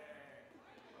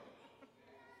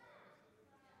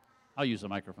I'll use the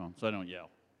microphone so I don't yell.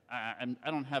 I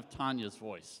don't have Tanya's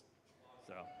voice.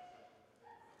 So,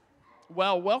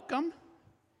 well, welcome.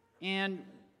 And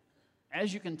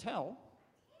as you can tell,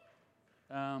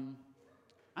 I'm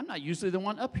not usually the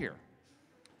one up here.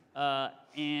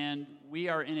 And we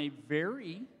are in a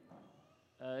very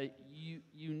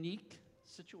unique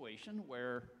situation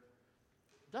where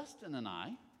Dustin and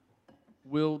I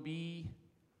will be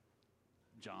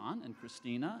John and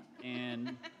Christina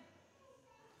and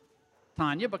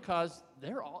Tanya because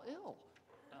they're all ill.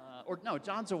 Or no,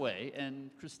 John's away and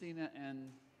Christina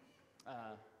and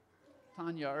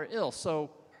Tanya are ill. So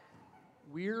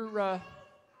we're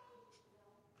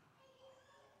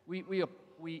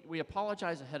we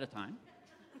apologize ahead of time.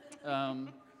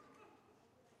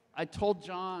 I told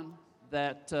John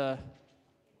that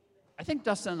I think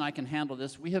Dustin and I can handle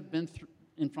this. We have been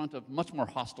in front of much more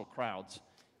hostile crowds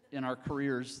in our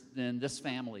careers than this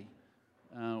family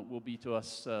will be to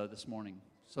us this morning.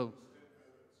 So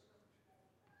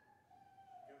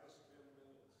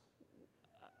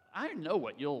I know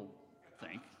what you'll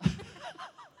think.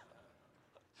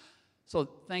 So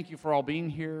thank you for all being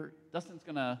here. Dustin's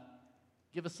going to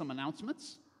give us some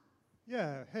announcements.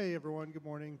 Yeah, hey everyone, good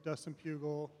morning. Dustin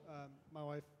Pugel. My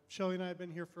wife Shelly and I have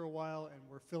been here for a while and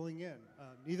we're filling in.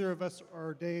 Neither of us are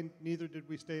ordained, neither did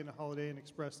we stay in a Holiday Inn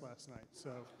Express last night,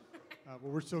 so but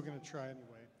we're still going to try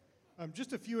anyway.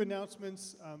 Just a few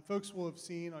announcements. Folks will have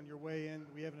seen on your way in,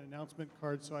 we have an announcement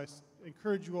card, so I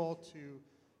encourage you all to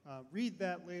read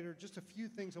that later. Just a few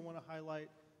things I want to highlight.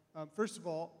 First of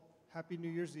all, Happy New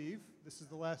Year's Eve. This is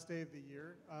the last day of the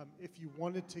year. If you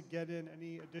wanted to get in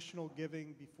any additional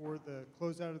giving before the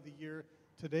closeout of the year,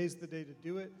 today's the day to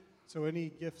do it. So any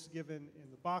gifts given in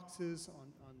the boxes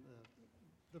on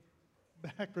the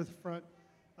back or the front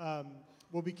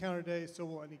will be counted today, so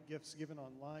will any gifts given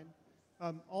online.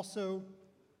 Also,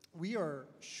 we are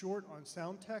short on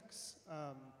sound techs,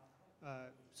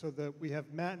 so that we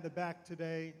have Matt in the back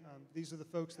today. These are the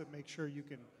folks that make sure you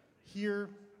can hear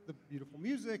the beautiful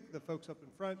music, the folks up in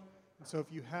front. And so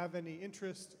if you have any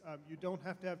interest, you don't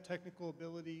have to have technical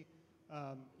ability.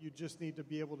 You just need to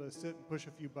be able to sit and push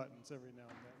a few buttons every now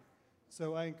and then.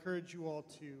 So I encourage you all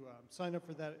to sign up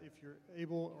for that if you're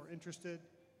able or interested.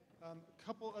 A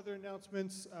couple other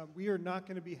announcements. We are not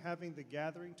going to be having the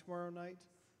gathering tomorrow night.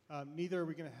 Neither are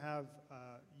we going to have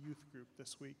youth group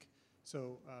this week.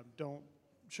 So don't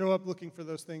show up looking for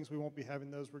those things. We won't be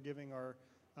having those. We're giving our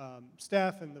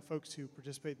staff and the folks who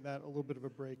participate in that a little bit of a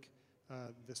break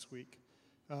this week.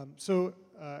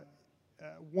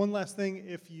 One last thing,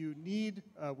 if you need,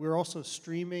 we're also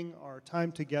streaming our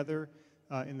time together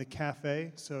in the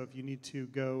cafe, so if you need to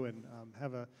go and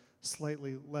have a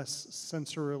slightly less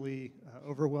sensorily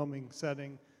overwhelming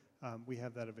setting, we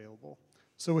have that available.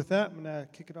 So with that, I'm going to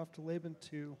kick it off to Laban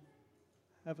to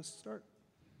have us start.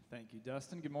 Thank you,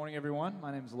 Dustin. Good morning, everyone.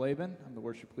 My name is Laban. I'm the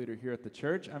worship leader here at the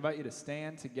church. I invite you to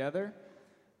stand together.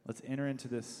 Let's enter into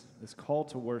this call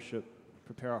to worship,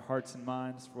 prepare our hearts and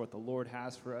minds for what the Lord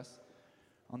has for us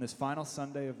on this final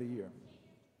Sunday of the year.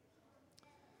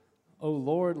 O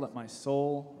Lord, let my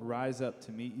soul rise up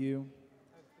to meet you.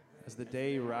 As the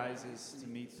day rises to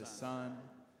meet the sun,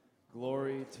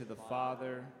 glory to the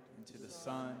Father, and to the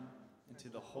Son, and to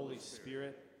the Holy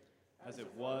Spirit, as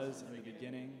it was in the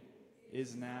beginning,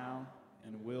 is now,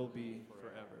 and will be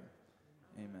forever.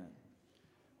 Amen.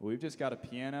 Well, we've just got a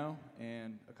piano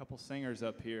and a couple singers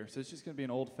up here, so it's just going to be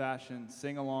an old-fashioned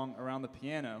sing-along around the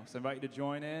piano. So I invite you to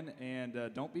join in, and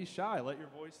don't be shy. Let your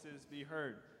voices be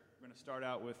heard. We're going to start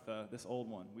out with this old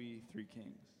one, We Three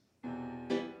Kings.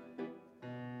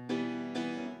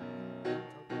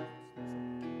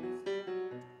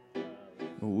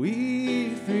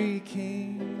 We three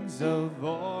kings of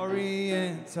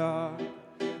Orient are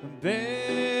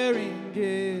bearing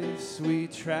gifts, we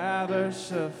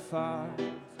traverse afar,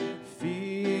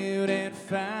 field and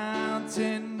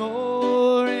fountain,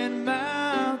 moor and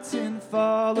mountain,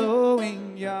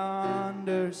 following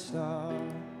yonder star.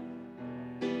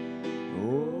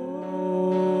 Oh,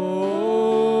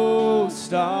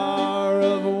 star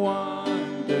of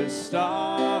wonder,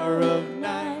 star of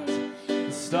night,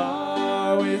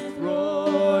 star with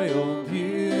royal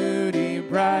beauty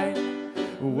bright,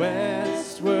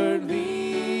 westward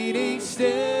leading,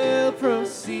 still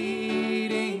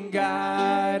proceeding,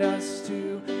 guide us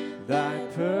to thy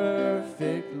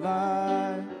perfect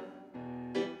light.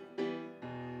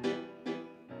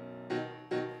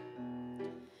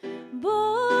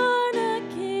 Born a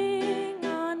king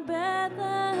on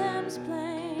Bethlehem's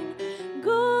plain,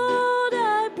 gold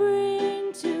I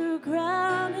bring to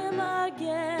crown him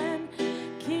again,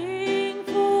 King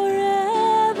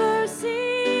forever,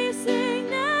 ceasing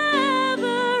never.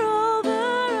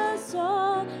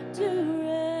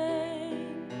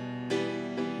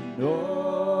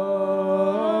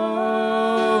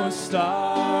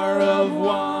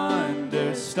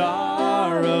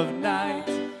 star of night,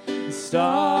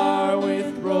 star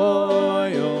with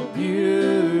royal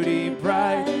beauty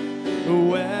bright,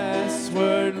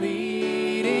 westward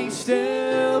leading,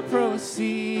 still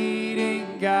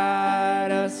proceeding,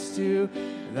 guide us to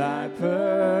thy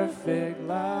perfect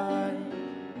light.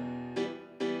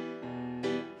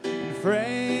 And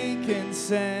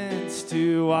frankincense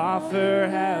to offer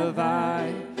have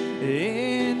I,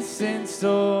 incense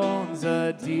stones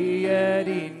a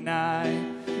deity nigh,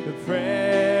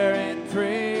 prayer and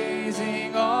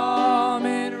praising,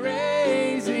 almond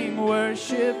raising,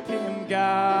 worship him,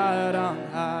 God on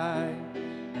high.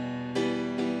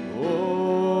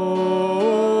 Oh,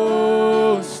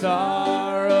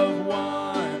 star of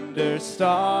wonder,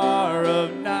 star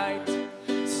of night,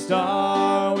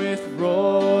 star with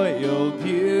royal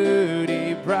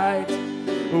beauty bright,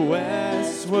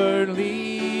 westward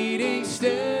leading,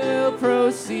 still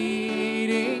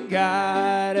proceeding,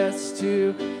 guide us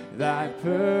to thy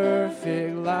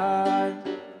perfect light.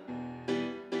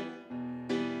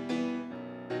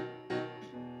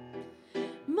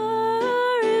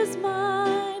 Myrrh is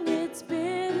mine, its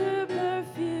bitter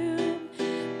perfume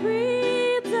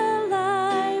breathes the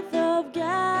life of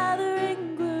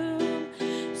gathering gloom.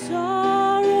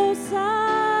 Sorrow,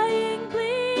 sighing,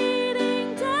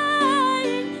 bleeding,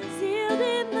 dying, sealed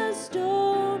in the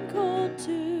stone-cold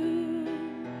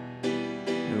tomb.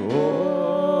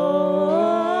 Oh,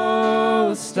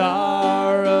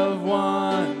 star of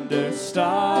wonder,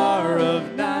 star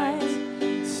of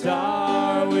night,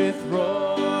 star with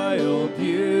royal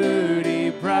beauty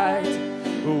bright,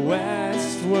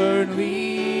 westward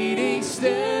leading,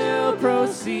 still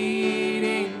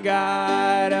proceeding,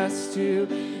 guide us to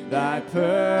thy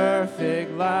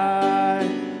perfect light.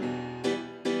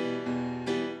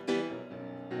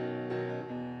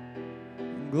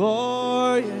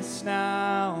 Glorious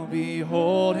now,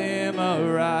 behold him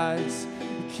arise,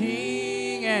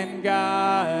 King and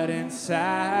God in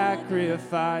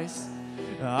sacrifice.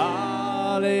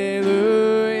 Alleluia,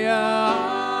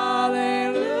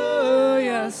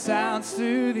 alleluia, sounds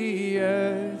through the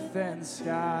earth and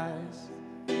skies.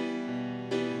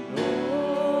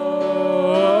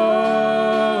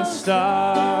 Oh,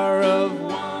 star of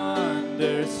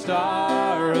wonder,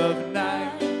 star of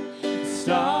night,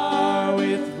 star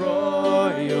with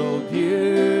royal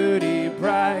beauty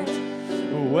bright,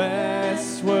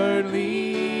 westward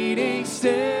leading,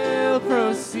 still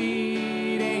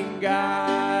proceeding,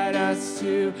 guide us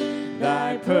to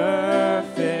thy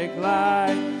perfect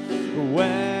light.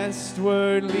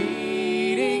 Westward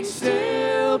leading,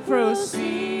 still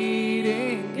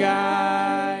proceeding,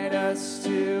 guide us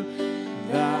to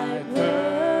thy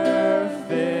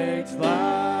perfect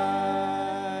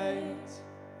light.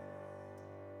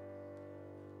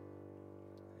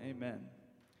 Amen.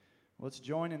 Let's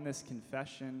join in this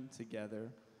confession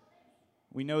together.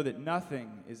 We know that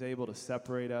nothing is able to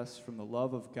separate us from the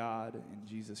love of God in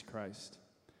Jesus Christ.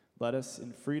 Let us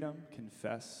in freedom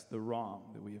confess the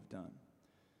wrong that we have done.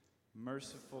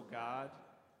 Merciful God,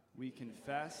 we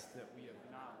confess that we have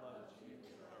not loved you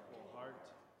with our whole heart.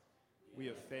 We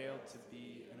have failed to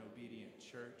be an obedient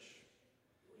church.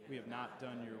 We have not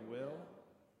done your will.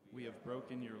 We have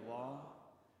broken your law.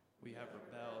 We have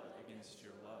rebelled against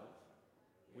your love.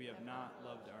 We have not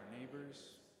loved our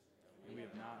neighbors, and we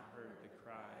have not heard the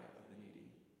cry of the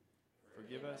needy.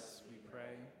 Forgive us, we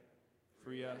pray.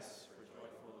 Free us for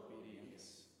joyful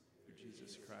obedience through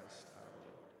Jesus Christ our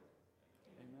Lord.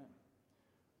 Amen.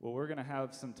 Well, we're going to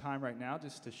have some time right now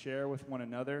just to share with one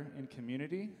another in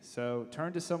community. So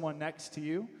turn to someone next to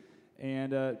you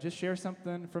and just share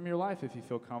something from your life if you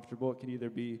feel comfortable. It can either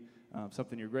be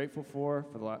something you're grateful for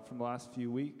from the last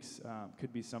few weeks.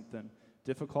 Could be something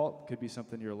difficult. Could be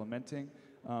something you're lamenting.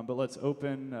 But let's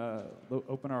open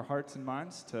our hearts and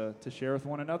minds to share with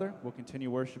one another. We'll continue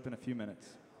worship in a few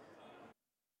minutes.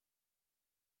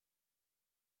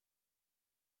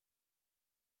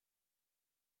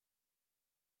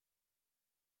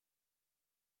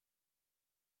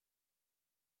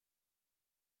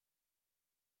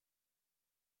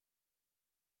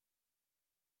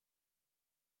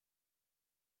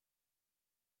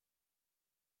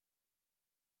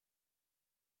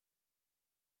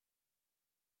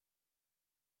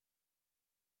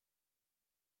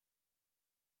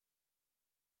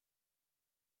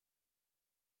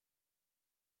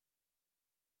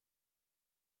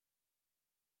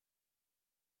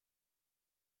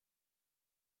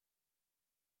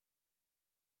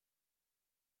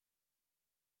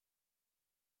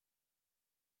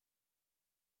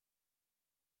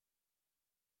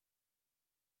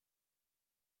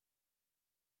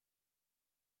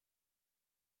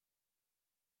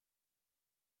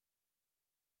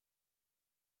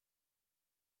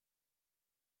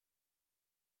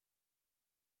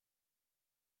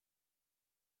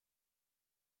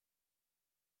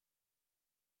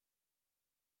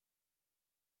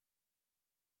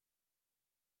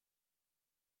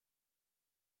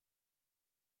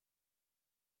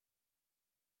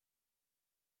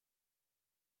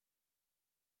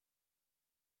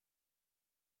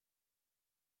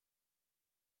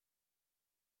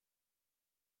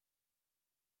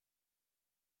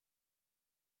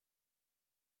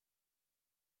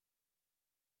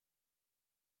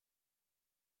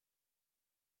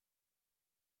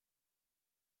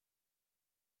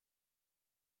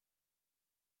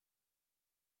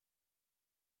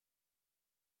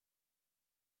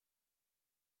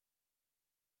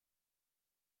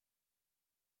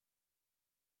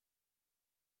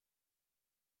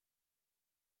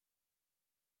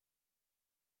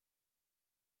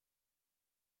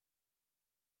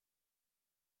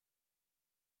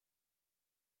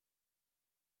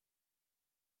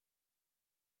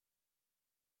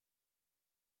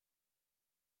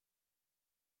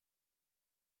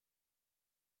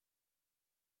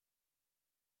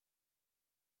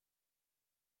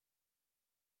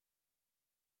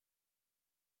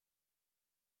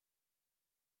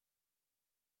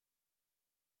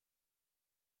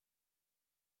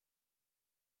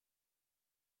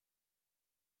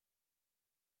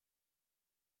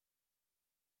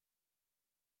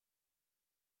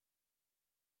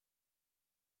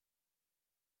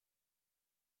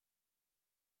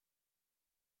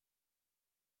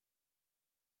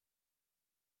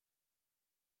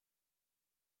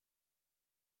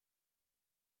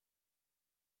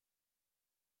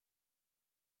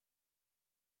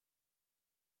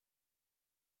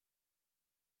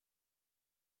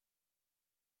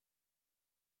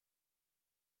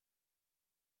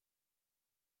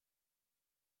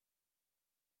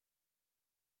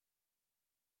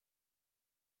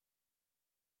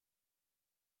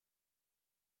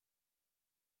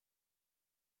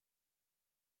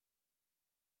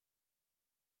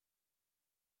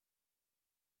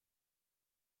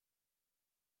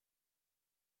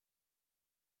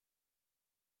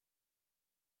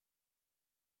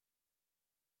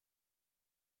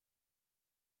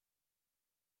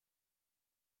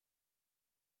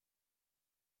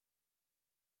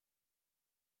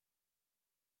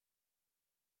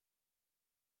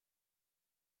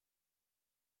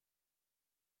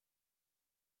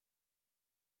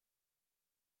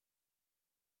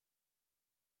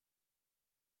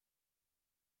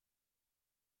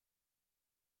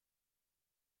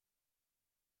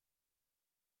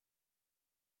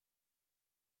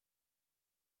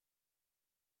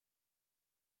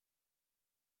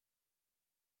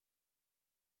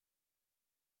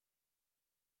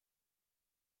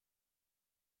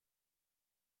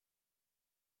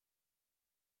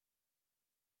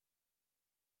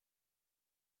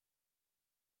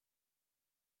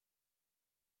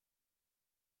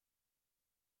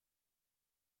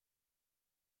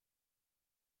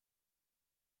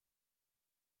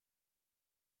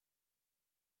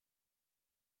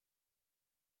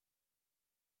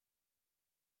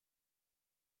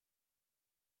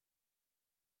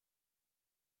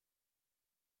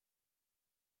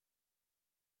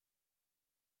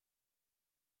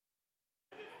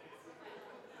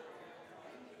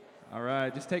 All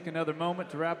right, just take another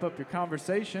moment to wrap up your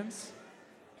conversations.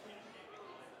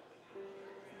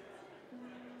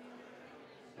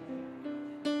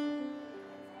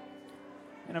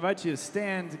 And I invite you to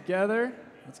stand together.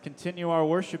 Let's continue our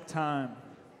worship time.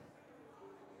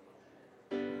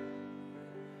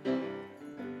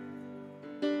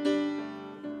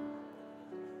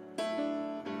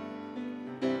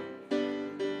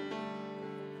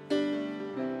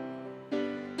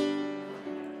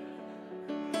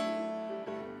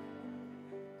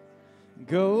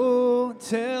 Go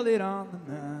tell it on the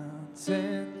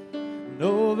mountain, and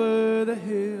over the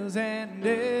hills and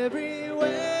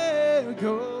everywhere.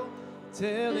 Go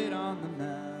tell it on the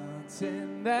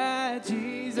mountain that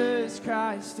Jesus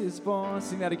Christ is born.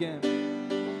 Sing that again.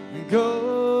 And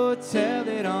go tell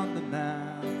it on the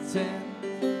mountain,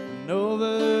 and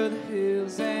over the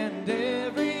hills and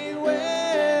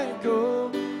everywhere.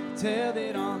 Go tell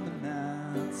it on the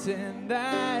mountain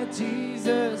that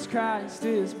Jesus Christ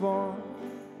is born.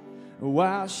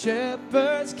 While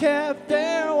shepherds kept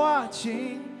their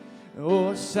watching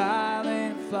o'er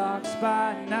silent flocks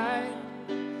by night,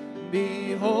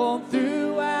 behold,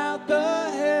 throughout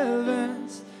the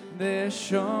heavens there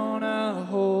shone a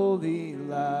holy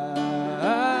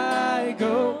light.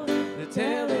 Go to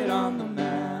tell it on the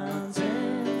mountains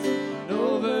and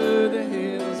over the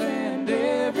hills and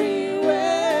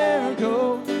everywhere.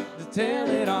 Go to tell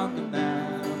it on the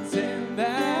mountain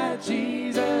that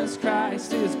Jesus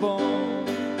Christ is born.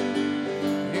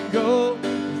 And go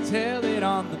tell it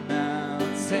on the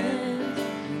mountain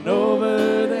and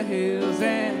over the hills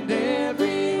and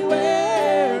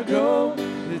everywhere. Go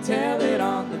tell it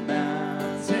on the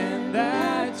mountain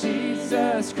that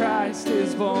Jesus Christ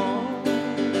is born.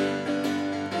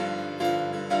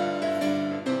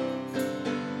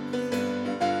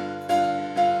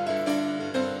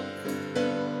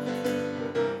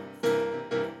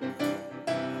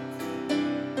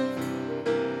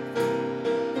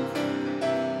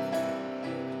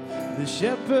 The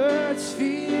shepherds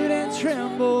feared and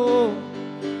trembled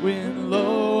when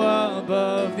low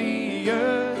above the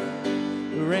earth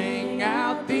rang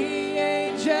out the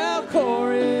angel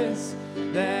chorus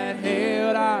that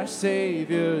hailed our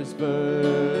Savior's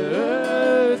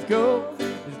birth. Go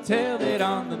tell it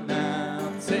on the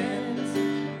mountains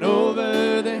and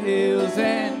over the hills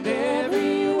and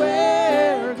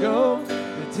everywhere. Go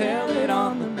tell it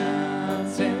on the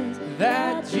mountains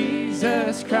that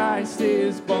Jesus Christ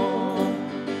is born.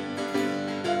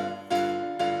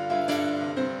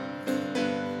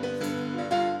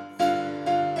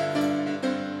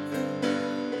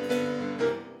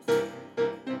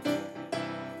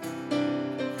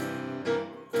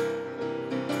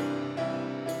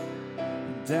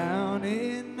 Down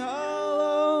in a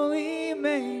lowly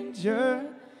manger,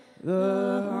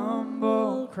 the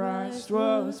humble Christ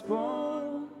was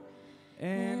born,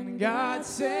 and God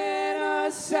sent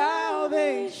us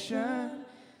salvation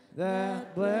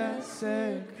that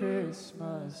blessed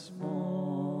Christmas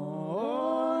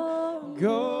morn.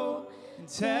 Go and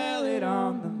tell it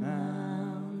on the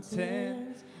mountains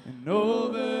and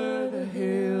over the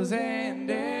hills and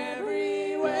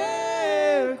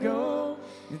everywhere. Go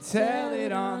and tell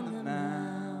it on the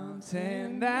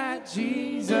mountain that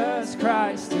Jesus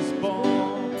Christ is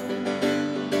born.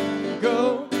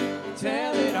 Go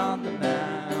tell it on the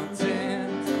mountains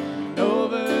and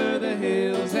over the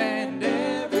hills and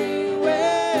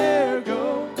everywhere.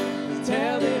 Go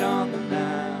tell it on the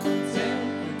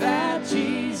mountain that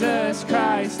Jesus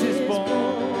Christ is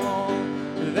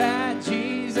born. That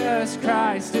Jesus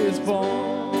Christ is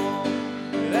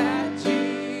born. That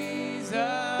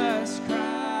Jesus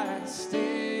Christ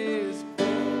is born.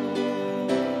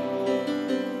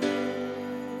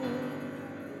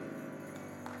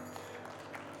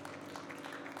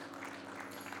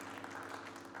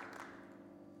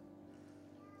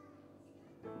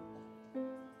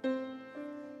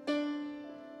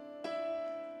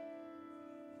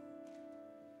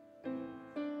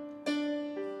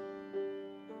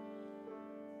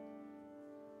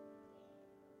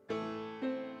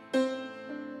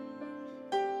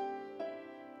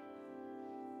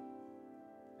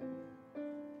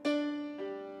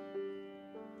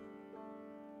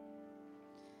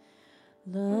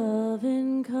 Love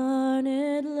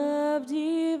incarnate, love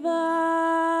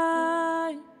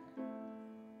divine,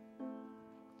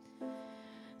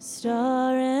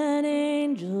 star and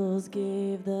angels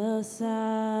gave the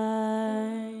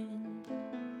sign.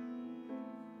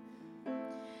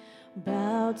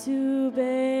 Bow to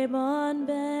babe on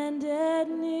bended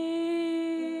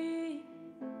knee,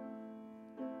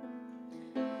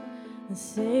 the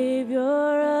Savior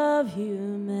of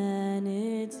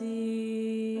humanity.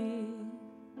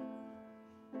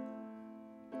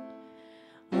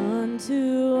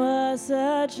 Unto us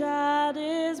a child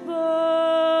is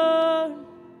born,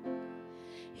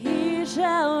 he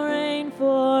shall reign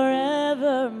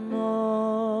forevermore.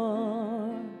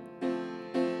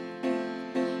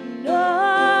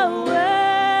 Noel,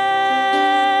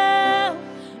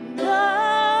 Noel,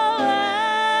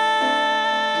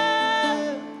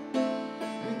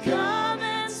 come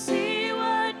and see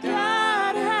what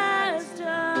God has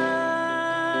done.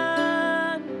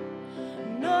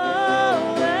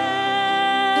 Noel,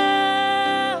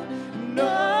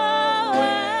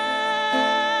 Noel,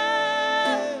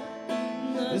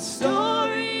 the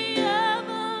story of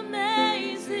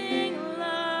amazing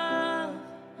love,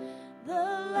 the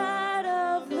light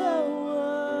of the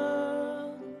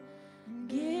world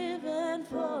given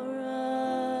for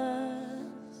us.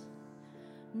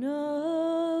 Noel.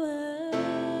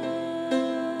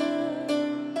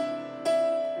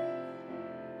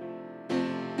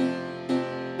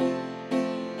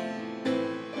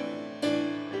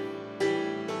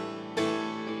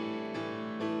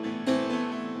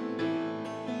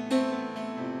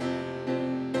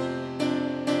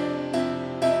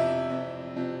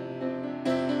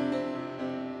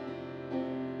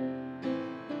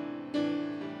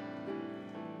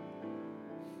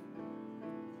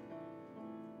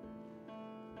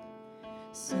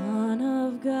 Son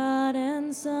of God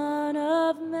and Son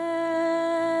of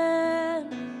Man,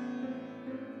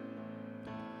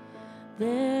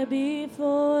 there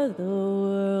before the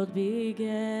world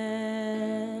began,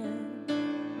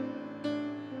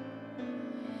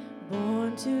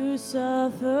 born to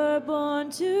suffer, born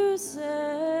to save,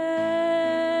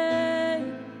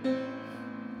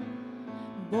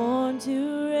 born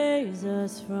to raise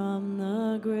us from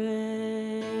the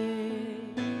grave.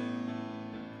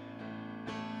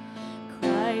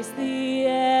 Christ the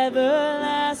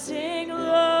everlasting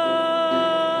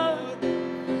Lord,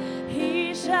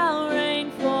 he shall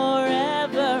reign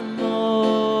forevermore.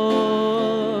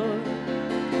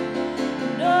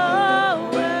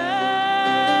 Noel,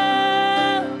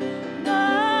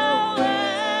 Noel,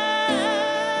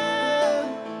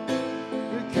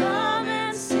 come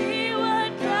and see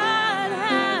what God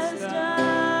has done.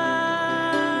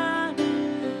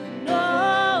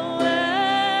 Noel,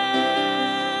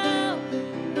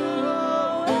 Noel,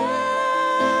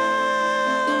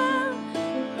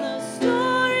 the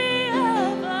story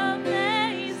of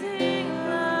amazing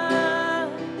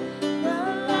love, the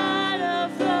light of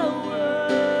the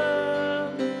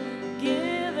world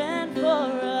given for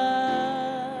us.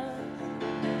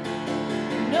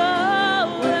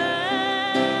 Noel,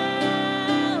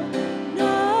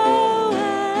 Noel,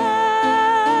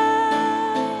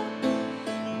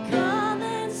 come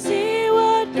and see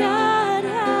what God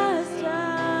has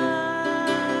done.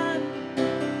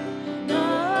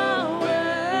 Noel,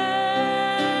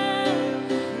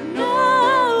 Noel,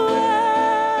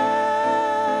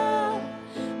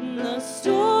 the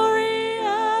story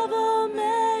of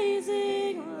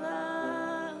amazing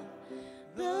love,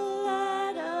 the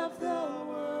light of the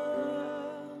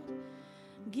world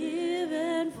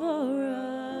given for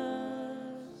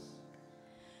us.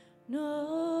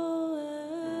 Noel.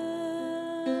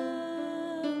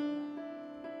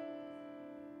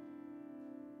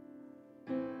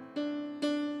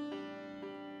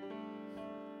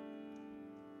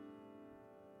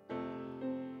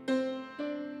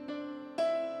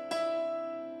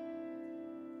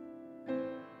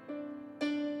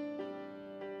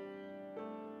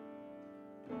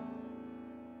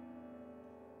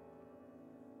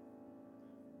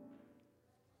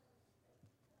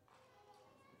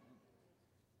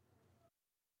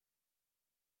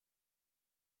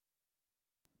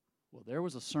 Well, there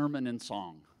was a sermon in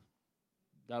song.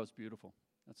 That was beautiful.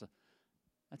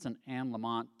 That's an Anne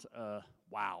Lamont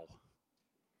wow.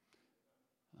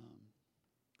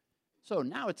 So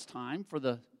now it's time for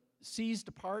the C's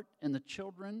to part and the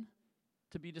children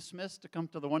to be dismissed to come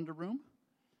to the Wonder Room.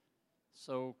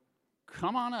 So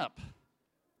come on up.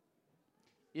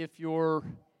 If you're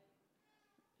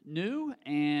new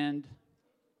and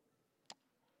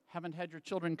haven't had your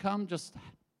children come, just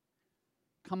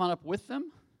come on up with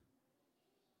them.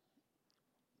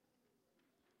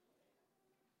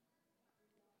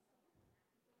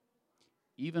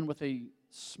 Even with a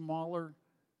smaller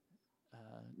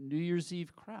New Year's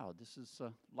Eve crowd, this is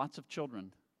lots of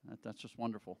children. That's just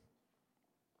wonderful.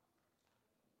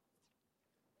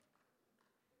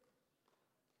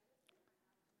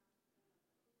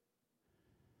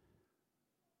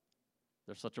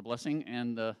 They're such a blessing,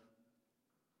 and the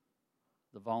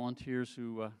volunteers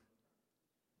who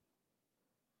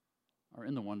are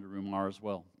in the Wonder Room are as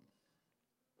well.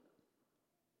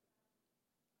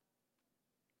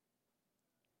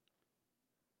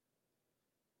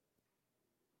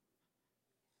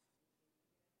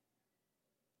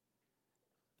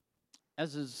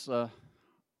 As is our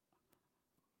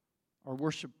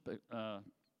worship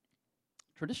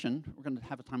tradition, we're going to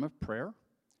have a time of prayer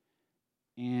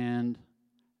and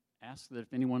ask that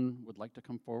if anyone would like to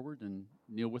come forward and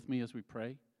kneel with me as we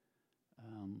pray,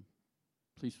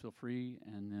 please feel free,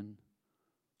 and then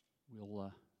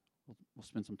we'll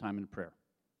spend some time in prayer.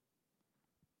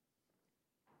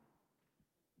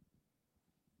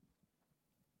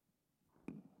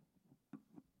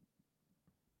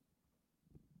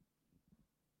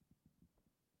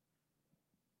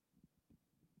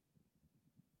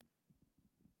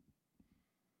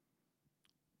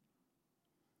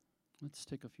 Let's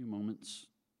take a few moments,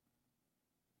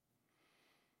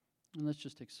 and let's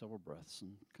just take several breaths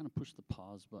and kind of push the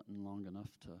pause button long enough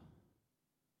to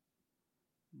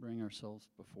bring ourselves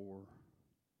before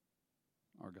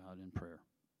our God in prayer.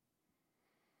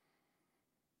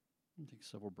 And take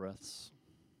several breaths,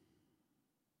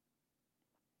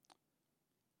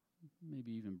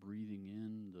 maybe even breathing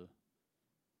in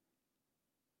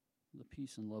the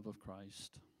peace and love of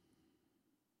Christ,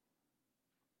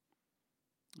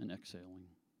 and exhaling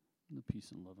the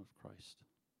peace and love of Christ.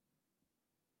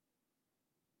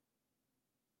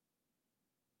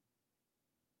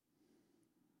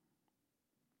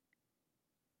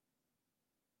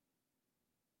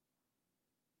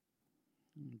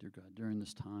 And dear God, during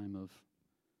this time of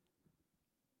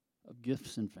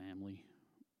gifts and family,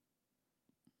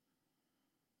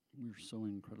 we're so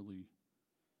incredibly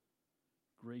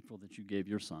grateful that you gave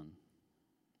your Son,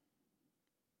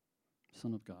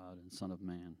 Son of God and Son of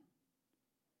Man,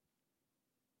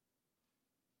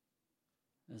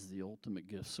 as the ultimate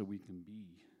gift so we can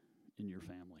be in your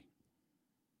family.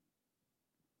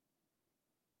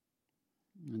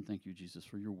 And thank you, Jesus,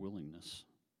 for your willingness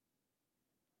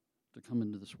to come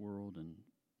into this world and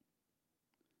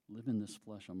live in this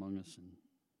flesh among us and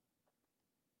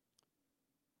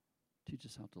teach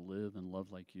us how to live and love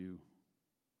like you.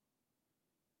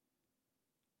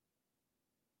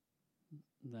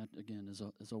 That, again, is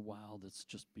a wow that's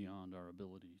just beyond our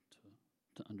ability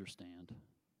to understand.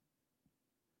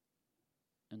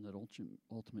 And that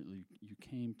ultimately you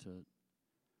came to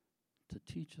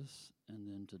teach us and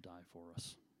then to die for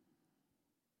us.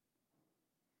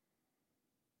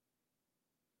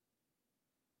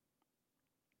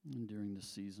 And during this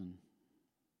season,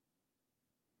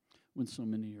 when so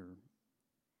many are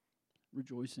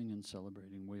rejoicing and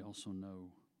celebrating, we also know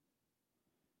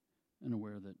and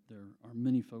aware that there are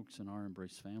many folks in our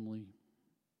Embrace family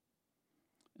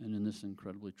and in this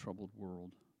incredibly troubled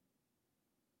world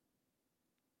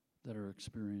that are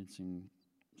experiencing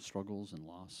struggles and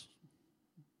loss.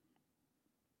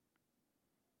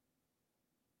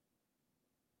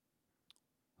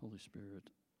 Holy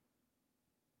Spirit,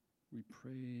 we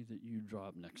pray that you draw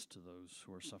up next to those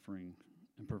who are suffering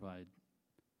and provide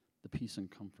the peace and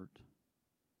comfort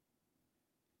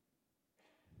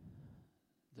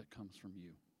that comes from you.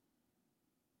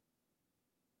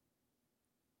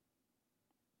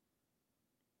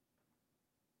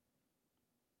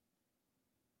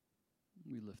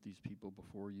 We lift these people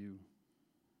before you.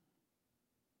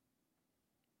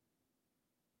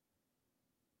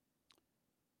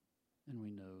 And we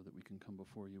know that we can come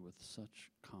before you with such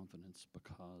confidence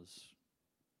because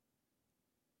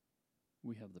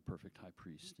we have the perfect high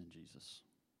priest in Jesus.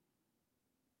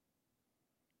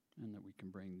 And that we can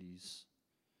bring these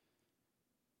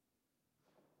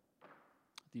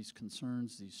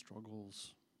concerns, these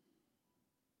struggles,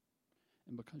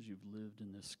 and because you've lived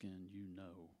in this skin, you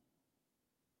know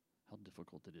how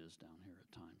difficult it is down here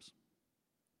at times.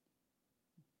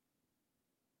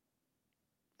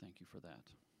 Thank you for that.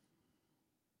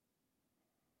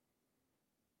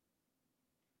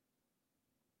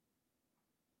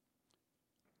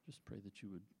 Just pray that you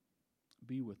would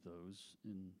be with those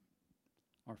in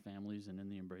our families and in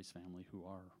the Embrace family who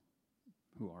are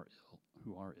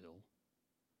ill.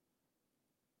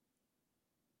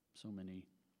 So many.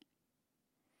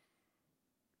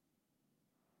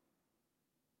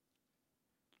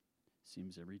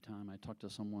 Seems every time I talk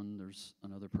to someone, there's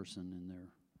another person in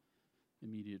their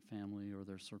immediate family or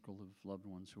their circle of loved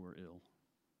ones who are ill.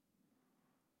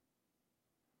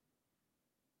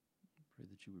 Pray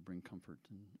that you would bring comfort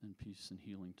and peace and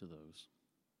healing to those.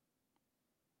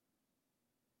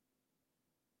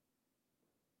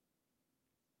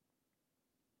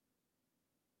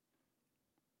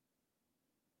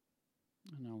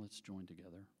 And now let's join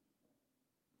together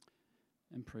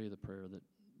and pray the prayer that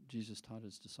Jesus taught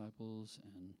his disciples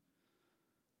and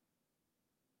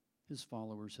his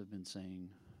followers have been saying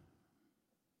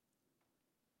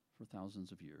for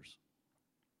thousands of years.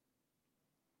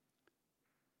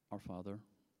 Our Father,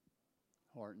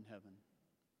 who art in heaven,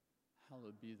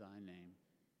 hallowed be thy name.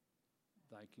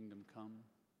 Thy kingdom come,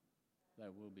 thy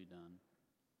will be done,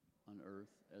 on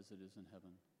earth as it is in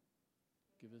heaven.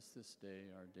 Give us this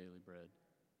day our daily bread,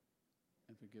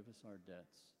 and forgive us our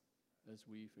debts, as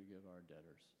we forgive our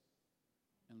debtors.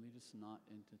 And lead us not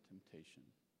into temptation,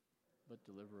 but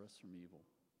deliver us from evil.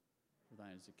 For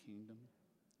thine is the kingdom,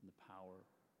 and the power,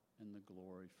 and the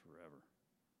glory forever.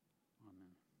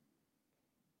 Amen.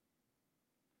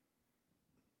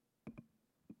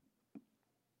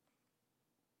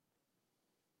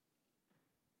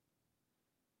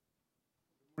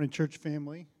 Morning, church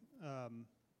family.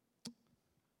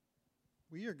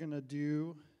 We are going to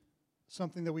do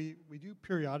something that we do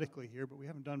periodically here, but we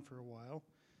haven't done for a while,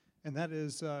 and that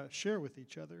is share with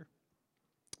each other.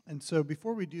 And so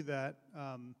before we do that,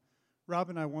 Rob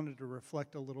and I wanted to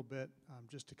reflect a little bit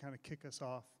just to kind of kick us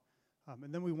off.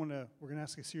 And then we're going to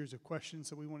ask a series of questions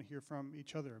that we want to hear from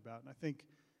each other about. And I think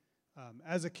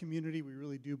as a community, we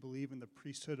really do believe in the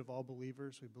priesthood of all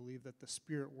believers. We believe that the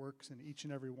Spirit works in each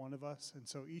and every one of us. And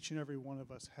so each and every one of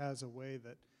us has a way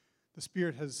that the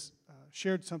Spirit has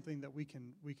shared something that we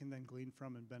can then glean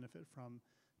from and benefit from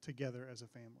together as a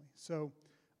family. So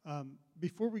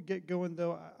before we get going,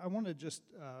 though, I want to just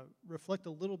reflect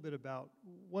a little bit about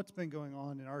what's been going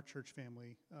on in our church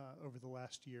family over the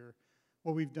last year,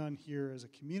 what we've done here as a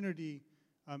community,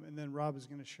 and then Rob is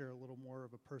going to share a little more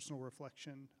of a personal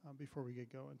reflection before we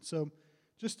get going. So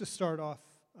just to start off,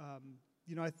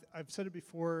 I've said it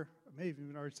before, I may have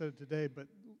even already said it today, but,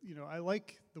 I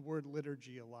like the word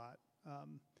liturgy a lot.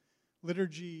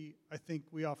 Liturgy, I think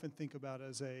we often think about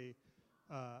as a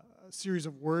series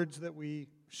of words that we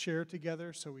share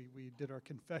together. So we did our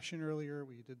confession earlier,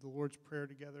 we did the Lord's Prayer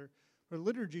together. But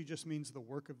liturgy just means the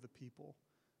work of the people,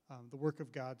 the work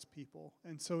of God's people.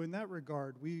 And so in that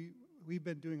regard, we've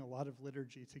been doing a lot of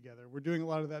liturgy together. We're doing a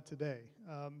lot of that today,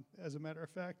 as a matter of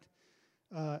fact.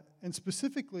 And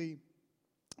specifically,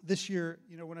 this year,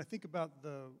 when I think about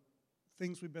the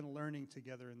things we've been learning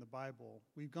together in the Bible,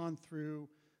 we've gone through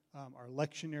our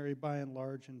lectionary by and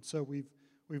large, and so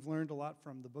we've learned a lot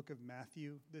from the book of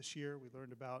Matthew this year. We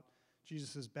learned about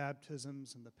Jesus'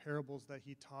 baptisms and the parables that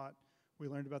he taught. We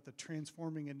learned about the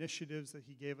transforming initiatives that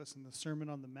he gave us in the Sermon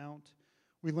on the Mount.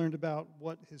 We learned about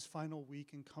what his final week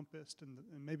encompassed and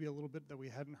maybe a little bit that we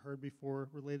hadn't heard before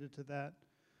related to that.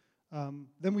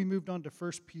 Then we moved on to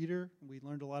 1 Peter. We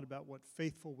learned a lot about what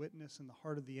faithful witness in the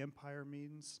heart of the empire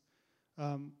means.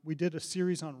 We did a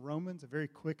series on Romans, a very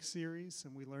quick series,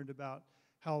 and we learned about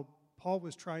how Paul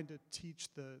was trying to teach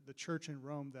the church in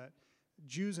Rome that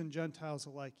Jews and Gentiles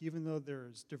alike, even though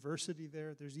there's diversity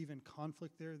there, there's even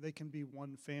conflict there, they can be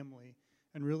one family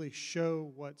and really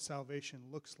show what salvation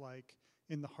looks like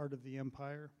in the heart of the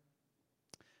empire.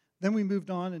 Then we moved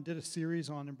on and did a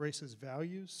series on Embrace's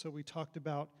values. So we talked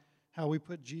about how we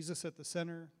put Jesus at the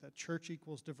center, that church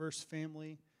equals diverse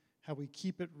family, how we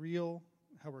keep it real,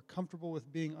 how we're comfortable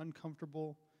with being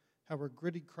uncomfortable, how we're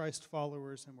gritty Christ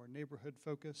followers and we're neighborhood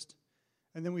focused.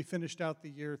 And then we finished out the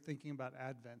year thinking about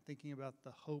Advent, thinking about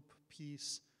the hope,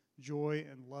 peace, joy,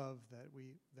 and love that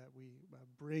we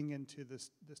bring into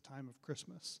this time of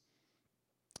Christmas.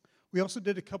 We also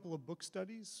did a couple of book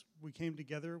studies. We came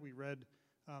together, we read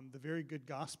The Very Good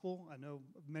Gospel. I know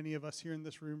many of us here in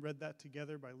this room read that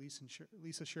together by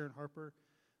Lisa Sharon Harper.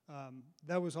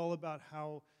 That was all about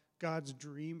how God's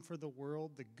dream for the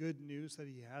world, the good news that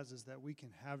he has is that we can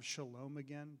have shalom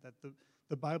again, that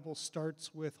the Bible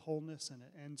starts with wholeness and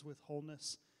it ends with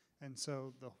wholeness. And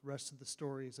so the rest of the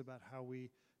story is about how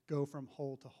we go from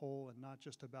whole to whole and not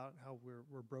just about how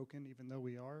we're broken, even though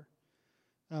we are.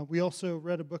 We also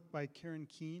read a book by Karen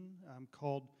Keene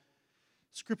called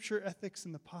Scripture, Ethics,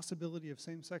 and the Possibility of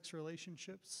Same-Sex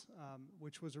Relationships,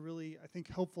 which was a really, I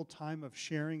think, helpful time of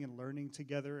sharing and learning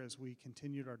together as we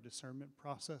continued our discernment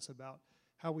process about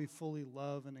how we fully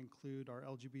love and include our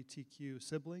LGBTQ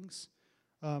siblings,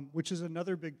 which is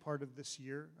another big part of this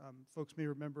year. Folks may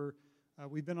remember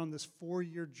we've been on this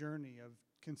 4-year journey of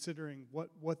considering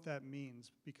what that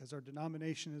means because our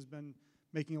denomination has been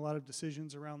making a lot of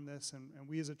decisions around this, and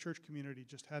we as a church community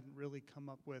just hadn't really come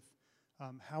up with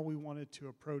how we wanted to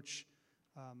approach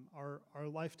our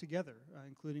life together,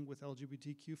 including with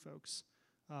LGBTQ folks,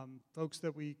 folks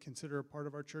that we consider a part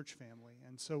of our church family.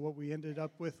 And so what we ended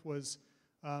up with was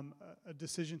a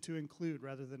decision to include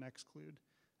rather than exclude.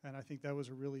 And I think that was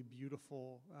a really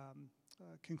beautiful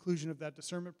conclusion of that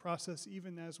discernment process,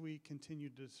 even as we continue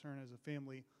to discern as a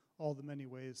family all the many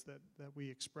ways that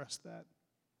we express that.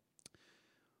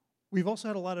 We've also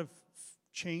had a lot of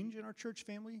change in our church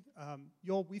family.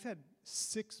 Y'all, we've had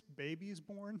 6 babies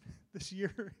born this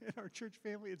year in our church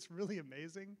family. It's really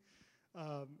amazing.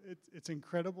 It's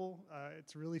incredible.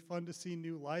 It's really fun to see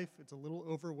new life. It's a little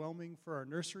overwhelming for our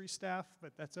nursery staff,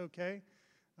 but that's okay.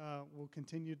 We'll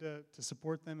continue to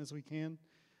support them as we can.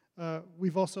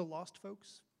 We've also lost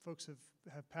folks. Folks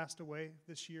have passed away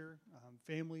this year.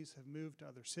 Families have moved to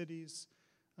other cities.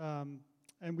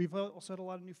 And we've also had a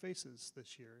lot of new faces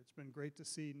this year. It's been great to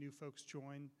see new folks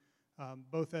join,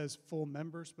 both as full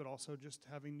members, but also just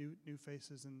having new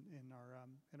faces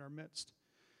in our midst.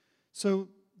 So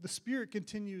the Spirit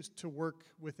continues to work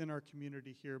within our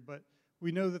community here, but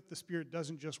we know that the Spirit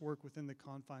doesn't just work within the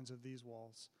confines of these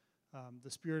walls. The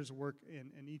Spirit is work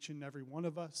in each and every one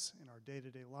of us, in our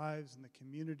day-to-day lives, in the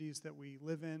communities that we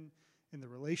live in the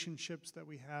relationships that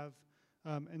we have.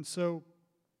 And so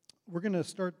we're going to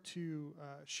start to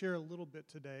share a little bit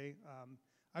today.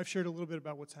 I've shared a little bit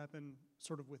about what's happened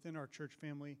sort of within our church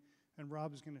family, and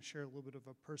Rob is going to share a little bit of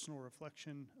a personal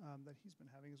reflection that he's been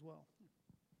having as well.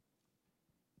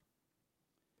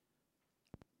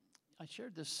 I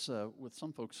shared this with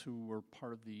some folks who were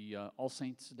part of the All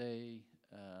Saints Day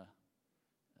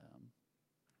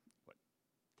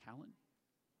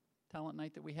talent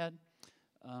night that we had.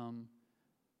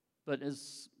 But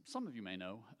as some of you may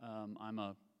know, I'm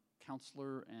a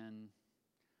counselor, and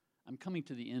I'm coming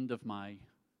to the end of my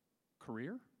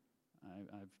career.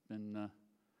 I've been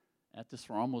at this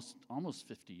for almost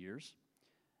 50 years,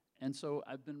 and so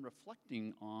I've been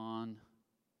reflecting on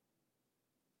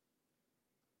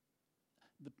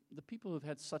the people who have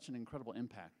had such an incredible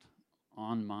impact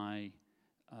on my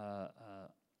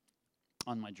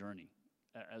journey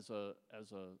as a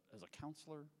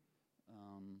counselor,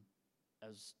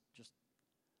 as just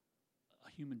a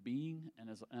human being, and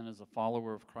as a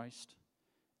follower of Christ.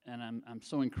 And I'm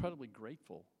so incredibly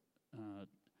grateful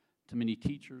to many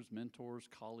teachers, mentors,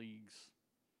 colleagues,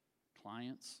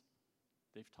 clients.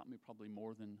 They've taught me probably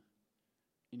more than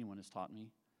anyone has taught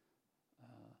me.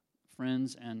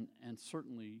 Friends, and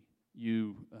certainly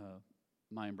you,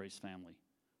 my Embrace family,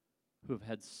 who have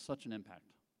had such an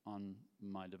impact on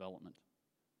my development.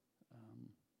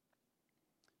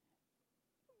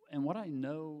 And what I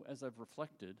know as I've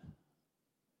reflected,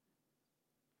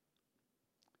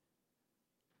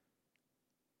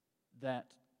 that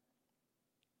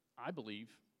I believe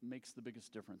makes the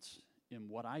biggest difference in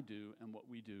what I do and what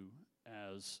we do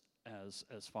as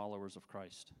followers of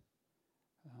Christ.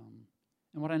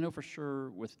 And what I know for sure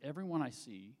with everyone I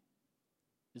see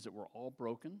is that we're all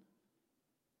broken.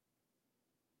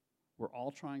 We're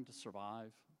all trying to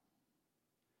survive.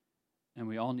 And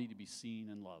we all need to be seen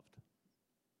and loved.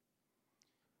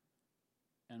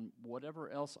 And whatever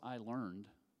else I learned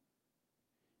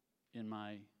in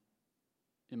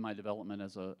my development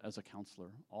as a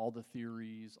counselor, all the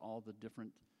theories, all the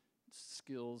different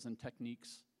skills and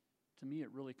techniques, to me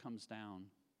it really comes down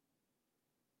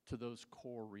to those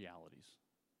core realities.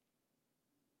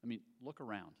 I mean, look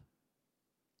around.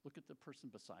 Look at the person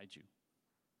beside you.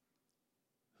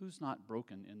 Who's not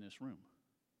broken in this room?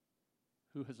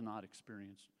 Who has not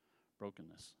experienced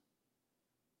brokenness?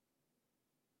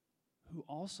 Who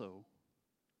also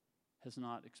has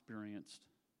not experienced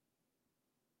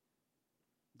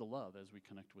the love as we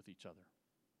connect with each other?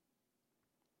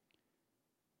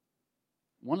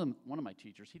 One of my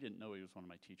teachers, he didn't know he was one of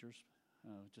my teachers,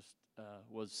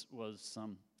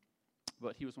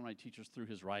 but he was one of my teachers through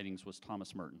his writings, was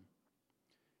Thomas Merton.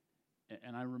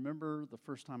 And I remember the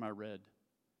first time I read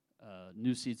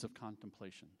New Seeds of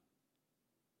Contemplation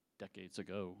decades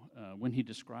ago, when he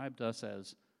described us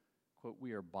as, quote,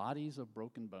 "We are bodies of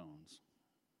broken bones."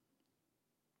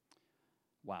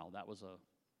 Wow, that was a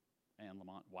Anne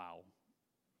Lamont wow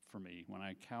for me when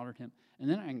I encountered him. And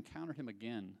then I encountered him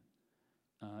again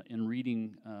in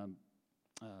reading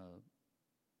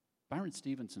Byron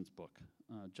Stevenson's book,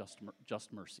 Just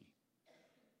Mercy.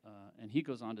 And he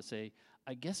goes on to say,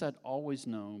 "I guess I'd always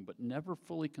known, but never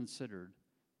fully considered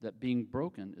that being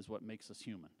broken is what makes us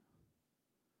human.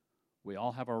 We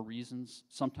all have our reasons.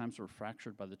 Sometimes we're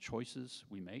fractured by the choices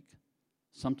we make.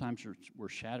 Sometimes we're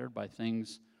shattered by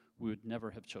things we would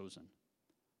never have chosen.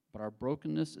 But our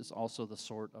brokenness is also the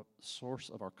source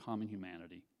of our common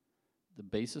humanity, the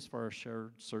basis for our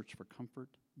shared search for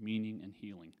comfort, meaning, and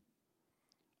healing.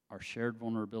 Our shared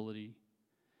vulnerability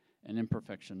and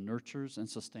imperfection nurtures and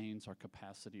sustains our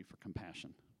capacity for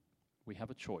compassion. We have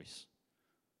a choice.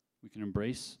 We can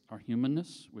embrace our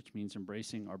humanness, which means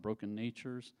embracing our broken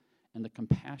natures and the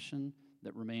compassion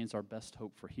that remains our best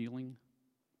hope for healing,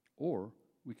 or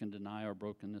we can deny our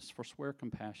brokenness, forswear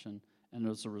compassion, and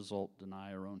as a result,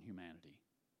 deny our own humanity."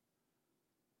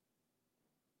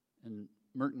 And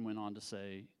Merton went on to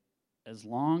say, "As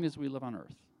long as we live on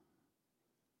earth,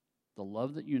 The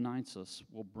love that unites us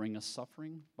will bring us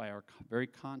suffering by our very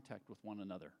contact with one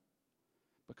another,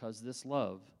 because this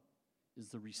love is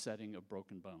the resetting of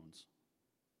broken bones.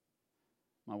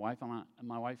 My wife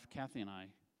Kathy and I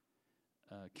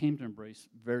came to Embrace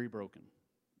very broken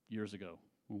years ago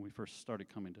when we first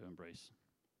started coming to Embrace.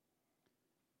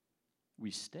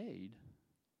 We stayed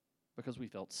because we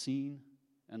felt seen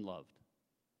and loved.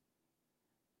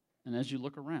 And as you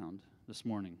look around this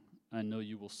morning, I know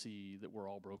you will see that we're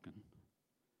all broken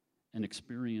and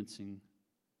experiencing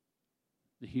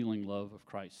the healing love of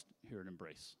Christ here at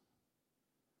Embrace.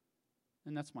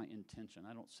 And that's my intention.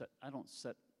 I don't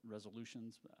set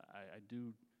resolutions. I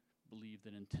do believe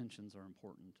that intentions are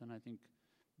important, and I think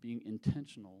being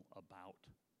intentional about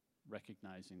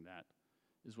recognizing that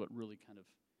is what really kind of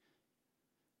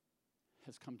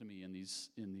has come to me in these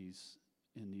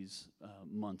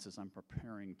months as I'm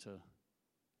preparing to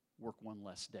work one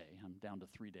less day. I'm down to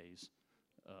 3 days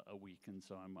a week, and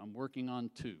so I'm working on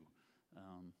 2.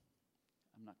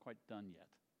 I'm not quite done yet.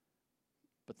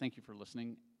 But thank you for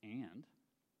listening, and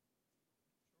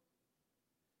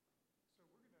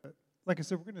like I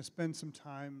said, we're going to spend some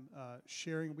time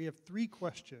sharing. We have 3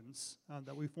 questions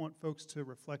that we want folks to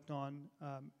reflect on,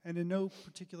 and in no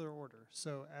particular order.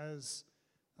 So as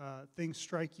things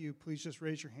strike you, please just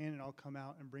raise your hand and I'll come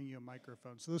out and bring you a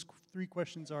microphone. So those 3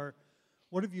 questions are,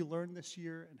 what have you learned this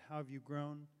year and how have you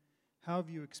grown? How have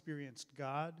you experienced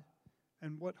God?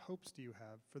 And what hopes do you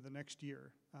have for the next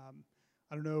year?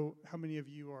 I don't know how many of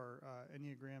you are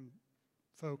Enneagram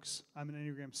folks. I'm an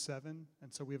Enneagram 7,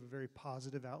 and so we have a very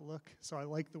positive outlook. So I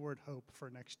like the word hope for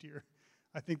next year.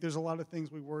 I think there's a lot of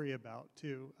things we worry about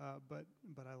too, but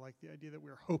I like the idea that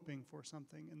we're hoping for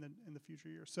something in the future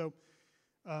year. So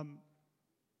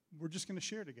we're just going to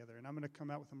share together, and I'm going to come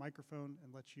out with a microphone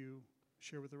and let you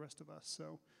share with the rest of us.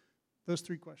 So those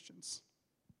 3 questions.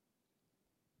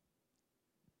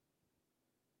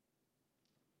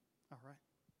 All right.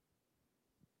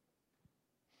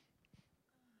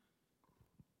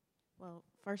 Well,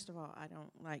 first of all, I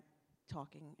don't like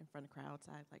talking in front of crowds.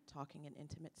 I like talking in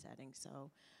intimate settings. So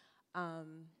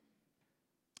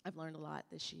I've learned a lot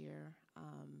this year,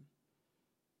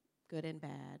 good and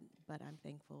bad, but I'm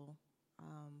thankful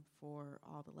for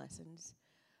all the lessons.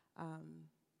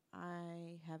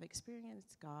 I have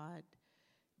experienced God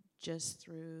just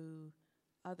through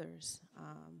others,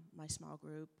 my small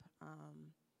group,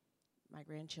 my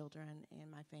grandchildren,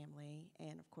 and my family,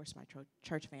 and of course my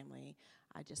church family.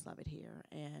 I just love it here.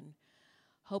 And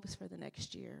hopes for the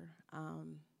next year.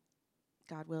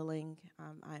 God willing,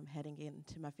 I'm heading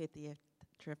into my 50th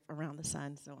trip around the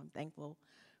sun, so I'm thankful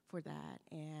for that.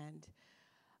 And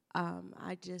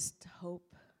I just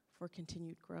hope for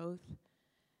continued growth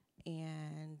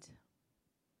and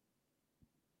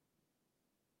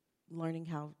learning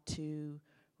how to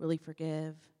really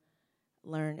forgive,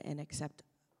 learn and accept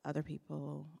other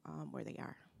people where they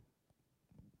are.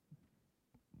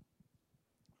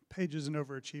 Paige is an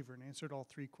overachiever and answered all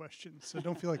 3 questions, so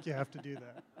don't feel like you have to do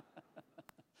that.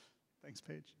 Thanks,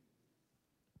 Paige.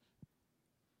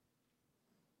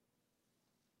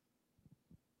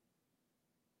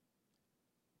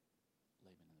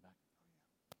 Laban in the back.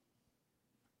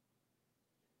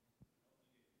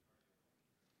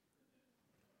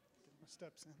 Get my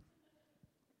steps in.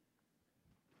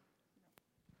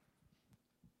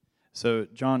 So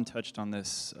John touched on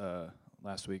this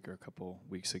last week or a couple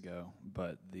weeks ago,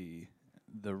 but the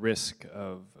risk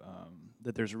of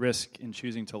that there's risk in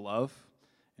choosing to love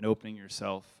and opening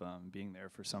yourself, being there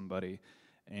for somebody,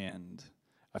 and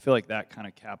I feel like that kind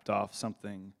of capped off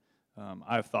something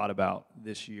I've thought about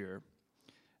this year,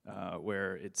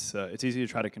 where it's easy to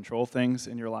try to control things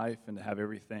in your life and to have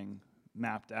everything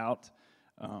mapped out,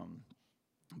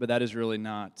 but that is really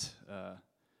not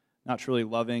truly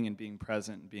loving and being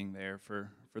present and being there for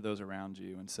those around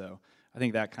you. And so I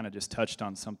think that kind of just touched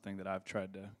on something that I've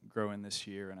tried to grow in this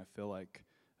year, and I feel like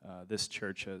this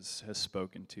church has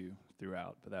spoken to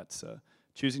throughout. But that's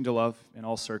choosing to love in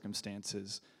all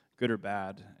circumstances, good or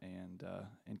bad, and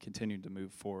continuing to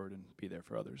move forward and be there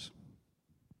for others.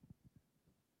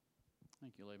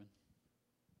 Thank you, Laban.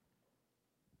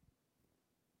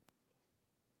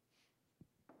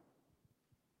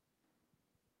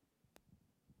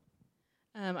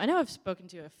 I know I've spoken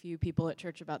to a few people at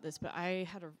church about this, but I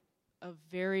had a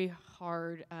very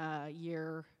hard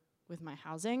year with my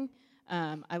housing.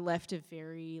 I left a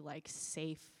very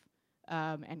safe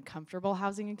and comfortable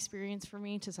housing experience for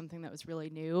me to something that was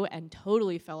really new and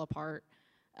totally fell apart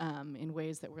in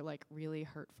ways that were really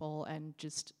hurtful and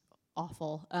just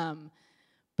awful.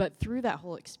 But through that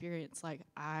whole experience,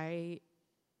 I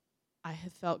I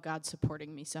have felt God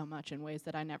supporting me so much in ways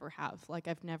that I never have. Like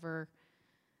I've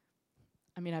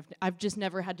just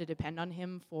never had to depend on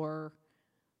him for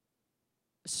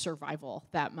survival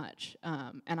that much.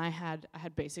 And I had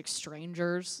basic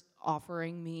strangers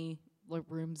offering me like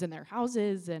rooms in their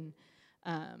houses, and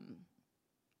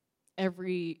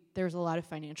there's a lot of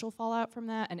financial fallout from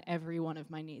that, and every one of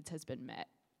my needs has been met.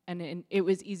 And it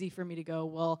was easy for me to go,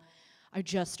 well, I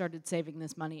just started saving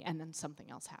this money, and then something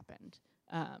else happened.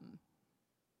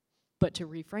 But to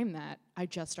reframe that, I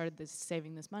just started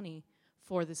saving this money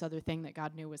for this other thing that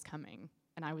God knew was coming,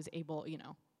 and I was able,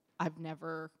 I've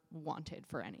never wanted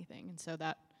for anything, and so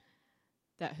that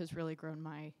has really grown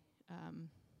my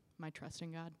my trust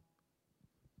in God.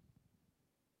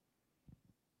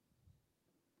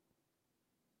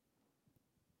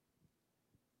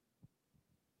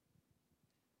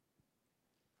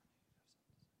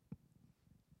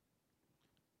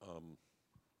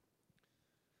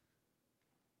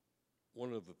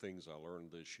 One of the things I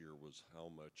learned this year was how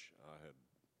much I had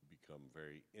become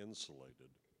very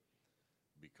insulated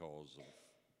because of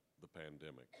the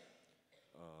pandemic.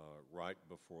 Right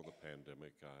before the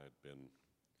pandemic, I had been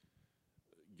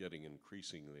getting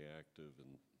increasingly active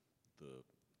in the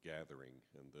gathering,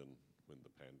 and then when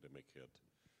the pandemic hit,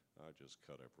 I just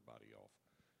cut everybody off.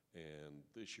 And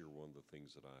this year, one of the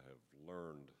things that I have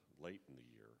learned late in the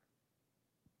year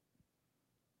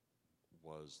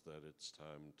was that it's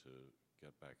time to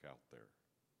get back out there.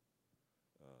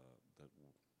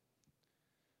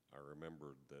 I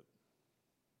remembered that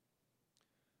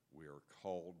we are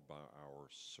called by our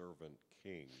servant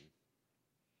king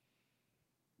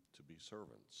to be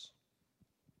servants,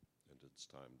 and it's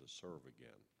time to serve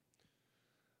again.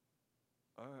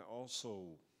 I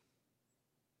also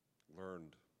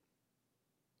learned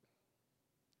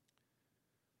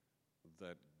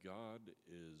that God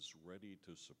is ready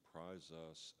to surprise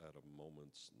us at a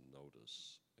moment's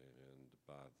notice. And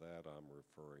by that, I'm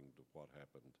referring to what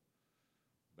happened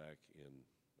back in,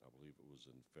 I believe it was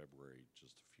in February,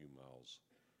 just a few miles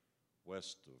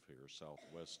west of here,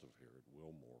 southwest of here at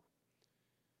Wilmore,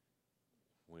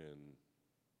 when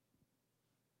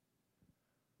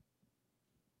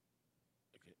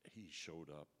he showed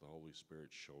up, the Holy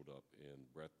Spirit showed up in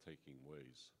breathtaking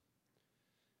ways.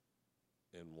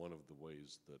 And one of the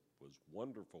ways that was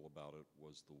wonderful about it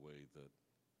was the way that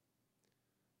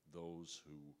those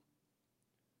who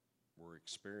were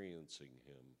experiencing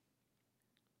him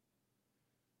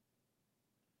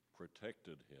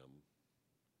protected him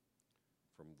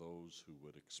from those who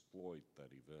would exploit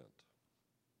that event.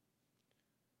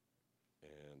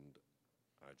 And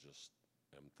I just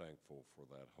am thankful for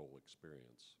that whole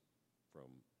experience,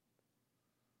 from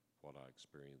what I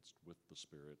experienced with the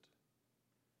Spirit,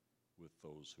 with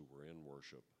those who were in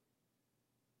worship,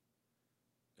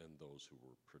 and those who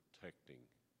were protecting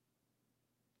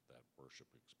that worship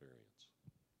experience.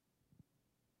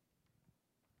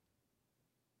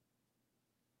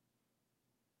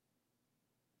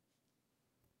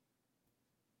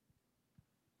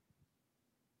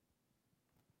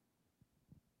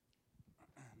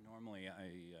 Normally, I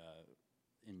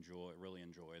really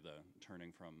enjoy the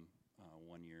turning from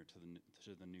one year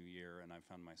to the new year, and I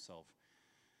found myself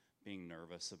being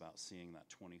nervous about seeing that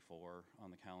 24 on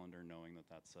the calendar, knowing that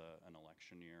that's an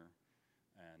election year,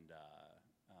 and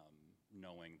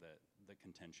knowing that the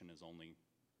contention is only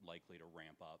likely to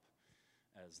ramp up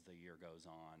as the year goes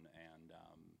on. And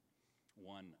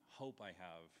one hope I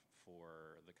have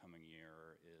for the coming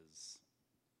year is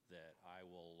that I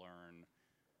will learn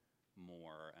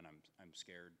more, and I'm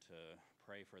scared to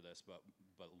pray for this, but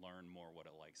learn more what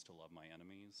it likes to love my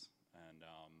enemies, and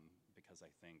because I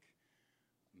think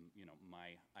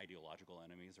my ideological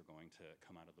enemies are going to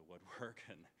come out of the woodwork,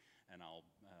 and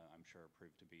I'm sure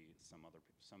prove to be some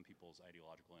people's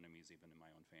ideological enemies, even in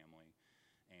my own family.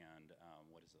 And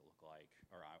what does it look like?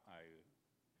 Or I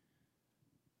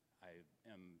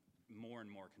am more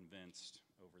and more convinced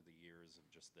over the years of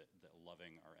just that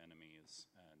loving our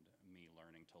enemies and me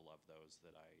learning to love those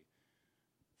that I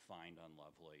find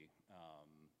unlovely,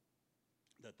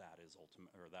 that is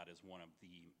ultimate, or that is one of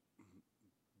the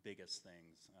biggest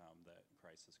things that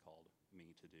Christ has called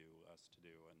me to do, us to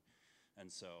do,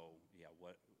 and so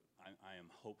I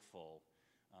am hopeful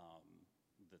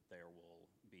that there will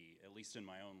be, at least in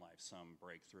my own life, some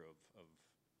breakthrough of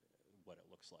what it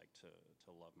looks like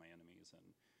to love my enemies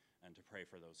and to pray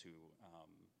for those who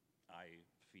I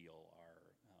feel are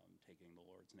taking the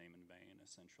Lord's name in vain,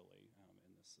 essentially,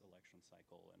 in this election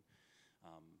cycle. And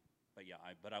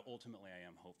but ultimately I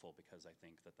am hopeful, because I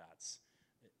think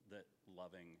that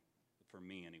loving, for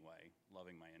me anyway,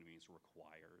 loving my enemies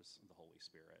requires the Holy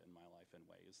Spirit in my life in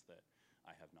ways that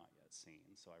I have not yet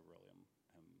seen. So I really am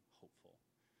hopeful,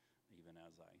 even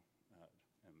as I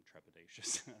am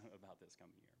trepidatious about this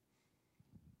coming year.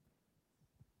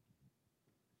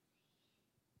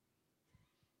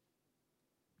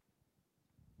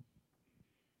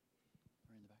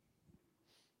 Right in the back.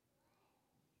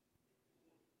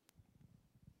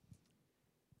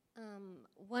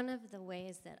 One of the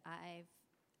ways that I've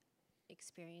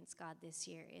experienced God this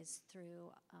year is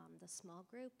through the small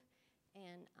group,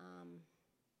 and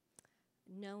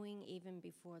knowing even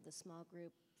before the small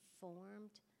group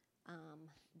formed,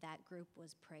 that group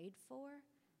was prayed for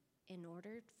in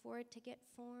order for it to get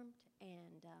formed,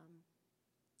 and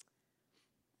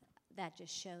that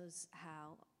just shows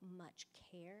how much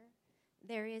care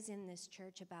there is in this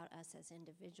church about us as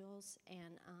individuals.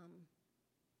 And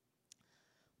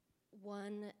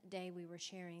one day we were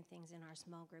sharing things in our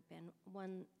small group, and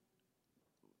one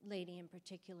lady in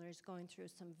particular is going through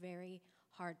some very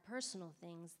hard personal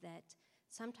things that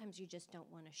sometimes you just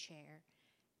don't want to share,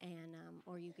 and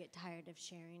or you get tired of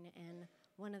sharing. And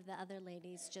one of the other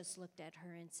ladies just looked at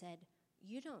her and said,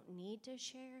 "You don't need to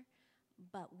share,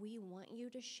 but we want you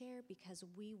to share because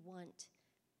we want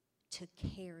to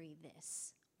carry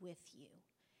this with you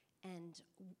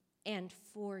and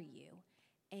for you."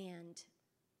 And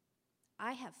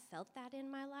I have felt that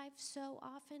in my life so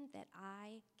often that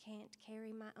I can't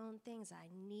carry my own things. I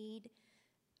need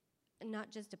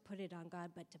not just to put it on God,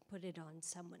 but to put it on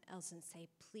someone else and say,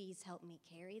 "Please help me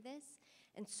carry this."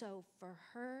 And so for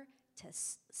her to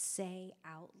say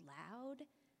out loud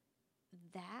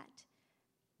that,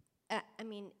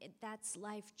 that's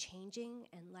life-changing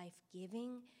and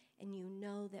life-giving. And you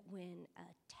know that when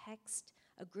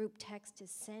a group text is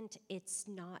sent, it's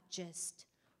not just,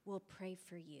 "We'll pray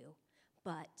for you,"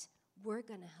 but we're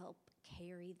going to help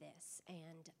carry this.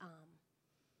 And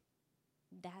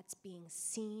that's being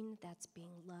seen, that's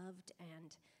being loved,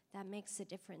 and that makes a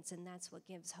difference, and that's what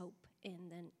gives hope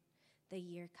in the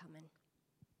year coming.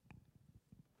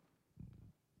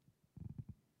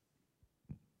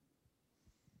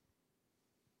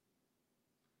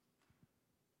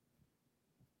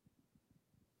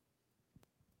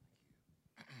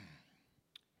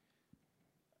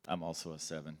 I'm also a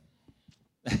 7.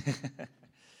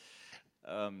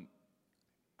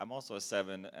 I'm also a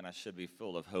 7, and I should be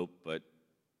full of hope, but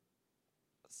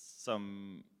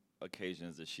some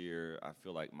occasions this year, I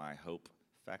feel like my hope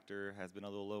factor has been a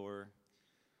little lower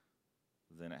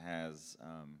than it has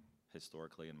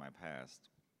historically in my past.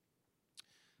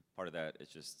 Part of that is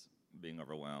just being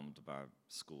overwhelmed by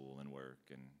school and work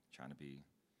and trying to be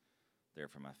there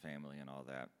for my family and all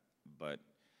that. But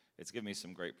it's given me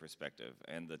some great perspective.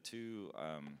 And the two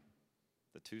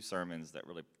sermons that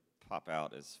really pop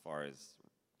out as far as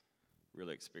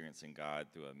really experiencing God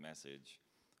through a message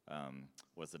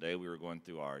was the day we were going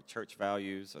through our church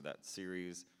values, or that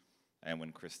series, and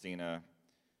when Christina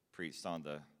preached on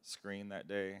the screen that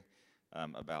day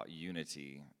about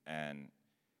unity. And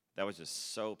that was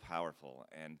just so powerful.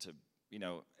 And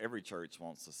every church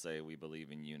wants to say we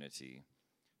believe in unity,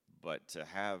 but to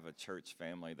have a church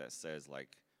family that says,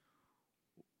 like,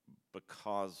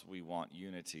 because we want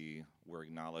unity, we're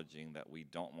acknowledging that we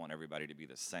don't want everybody to be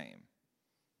the same.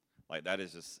 Like, that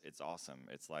is just, it's awesome.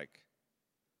 It's like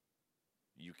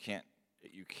you can't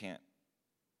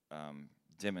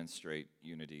demonstrate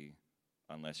unity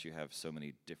unless you have so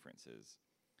many differences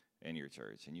in your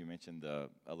church. And you mentioned the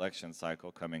election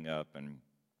cycle coming up and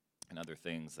other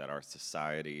things that our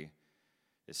society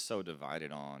is so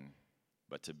divided on,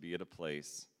 but to be at a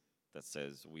place that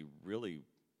says we really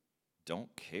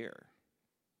don't care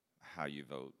how you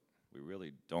vote. We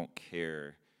really don't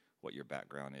care what your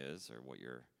background is or what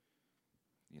your,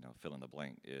 fill in the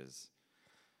blank is.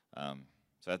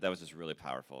 So that was just really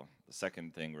powerful. The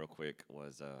second thing, real quick,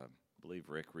 was I believe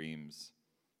Rick Reams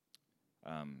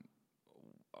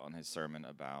on his sermon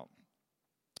about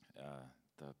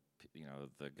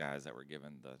the guys that were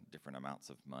given the different amounts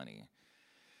of money,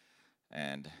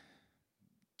 and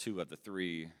 2 of the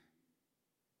 3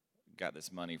 got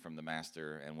this money from the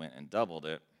master and went and doubled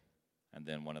it, and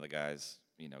then one of the guys,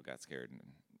 got scared and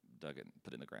dug it and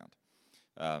put it in the ground.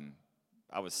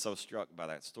 I was so struck by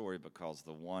that story because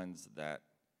the ones that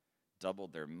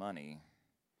doubled their money,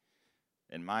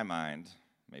 in my mind,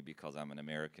 maybe because I'm an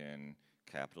American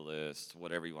capitalist,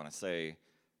 whatever you want to say,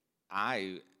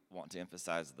 I want to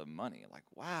emphasize the money. Like,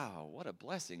 wow, what a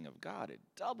blessing of God. It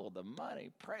doubled the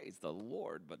money. Praise the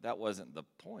Lord. But that wasn't the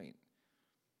point.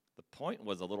 The point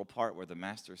was a little part where the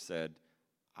master said,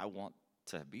 I want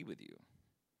to be with you.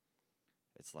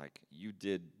 It's like, you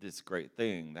did this great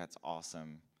thing. That's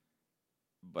awesome.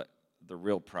 But the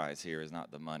real prize here is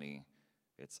not the money.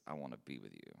 It's, I want to be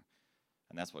with you.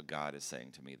 And that's what God is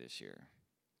saying to me this year,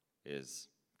 is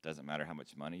doesn't matter how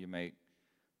much money you make,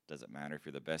 doesn't matter if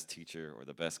you're the best teacher or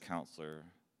the best counselor.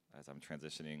 As I'm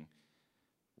transitioning,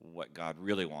 what God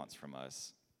really wants from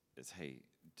us is, hey,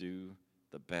 do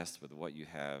the best with what you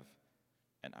have,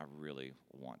 and I really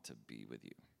want to be with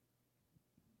you.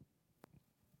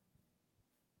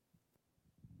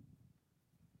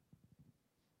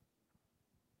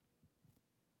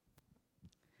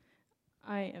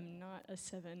 I am not a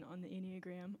 7 on the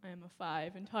Enneagram. I am a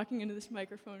 5, and talking into this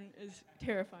microphone is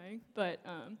terrifying. But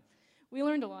we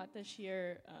learned a lot this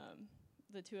year,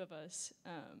 the two of us.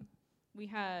 We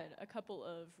had a couple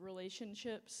of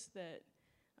relationships that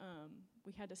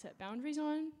we had to set boundaries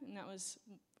on, and that was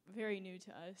very new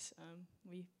to us.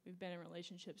 We've been in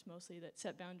relationships mostly that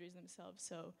set boundaries themselves.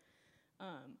 So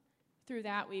through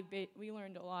that, we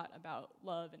learned a lot about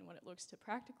love and what it looks to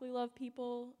practically love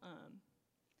people.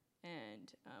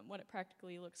 And what it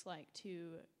practically looks like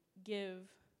to give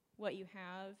what you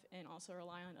have and also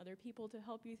rely on other people to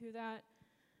help you through that.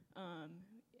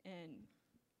 And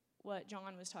what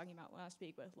John was talking about last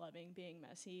week with loving being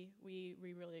messy, we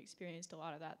really experienced a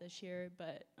lot of that this year.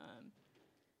 But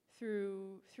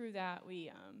through that,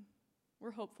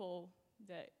 we're hopeful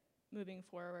that moving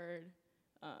forward,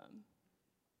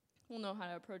 we'll know how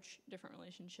to approach different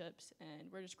relationships,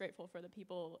 and we're just grateful for the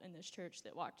people in this church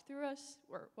that walked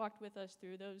with us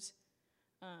through those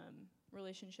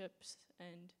relationships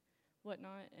and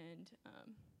whatnot. And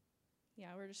yeah,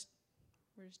 we're just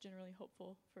generally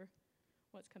hopeful for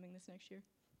what's coming this next year.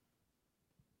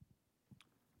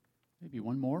 Maybe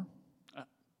one more.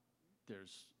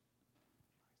 There's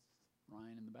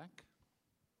Ryan in the back.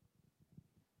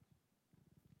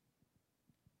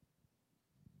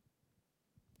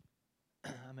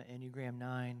 I'm an Enneagram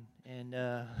 9,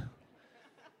 and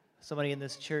somebody in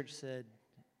this church said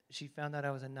she found out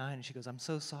I was a 9, and she goes, "I'm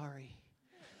so sorry."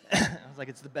 I was like,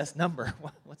 "It's the best number.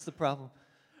 What's the problem?"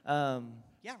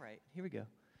 Yeah, right. Here we go.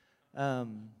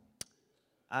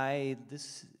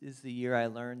 This is the year I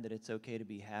learned that it's okay to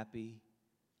be happy,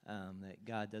 that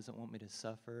God doesn't want me to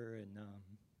suffer, and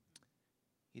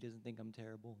He doesn't think I'm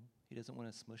terrible. He doesn't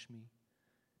want to smush me,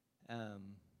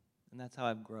 and that's how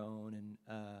I've grown. And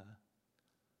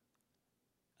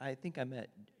I think I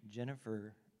met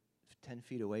Jennifer 10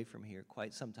 feet away from here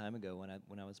quite some time ago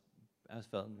when I was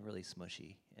feeling really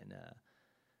smushy, and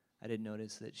I didn't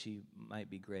notice that she might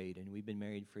be great. And we've been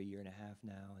married for 1.5 years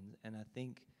now, and I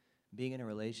think being in a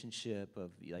relationship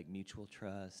of like mutual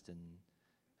trust and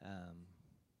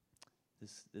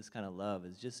this kind of love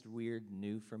is just weird,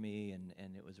 new for me.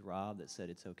 And it was Rob that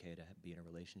said it's okay to be in a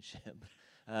relationship.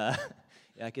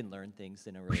 I can learn things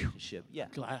in a relationship. Yeah,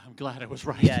 I'm glad I was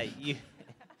right. Yeah,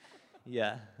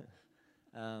 yeah.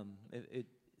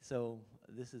 So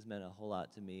this has meant a whole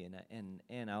lot to me,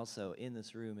 and also in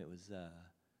this room, it was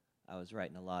I was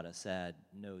writing a lot of sad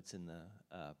notes in the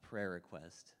prayer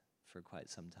request for quite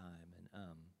some time, and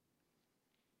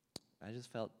I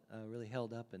just felt really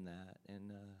held up in that,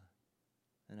 and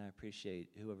I appreciate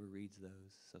whoever reads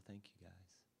those. So thank you guys.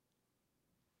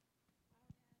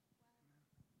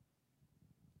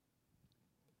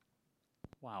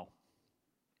 Wow.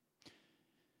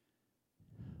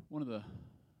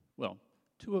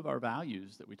 Two of our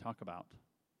values that we talk about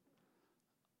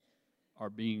are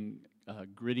being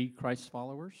gritty Christ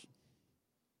followers,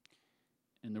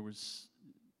 and there was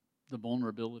the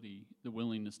vulnerability, the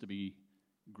willingness to be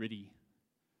gritty,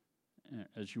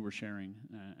 as you were sharing,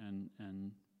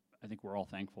 and I think we're all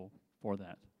thankful for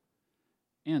that,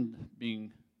 and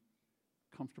being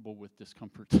comfortable with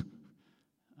discomfort.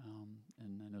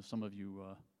 And I know some of you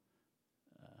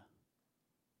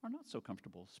are not so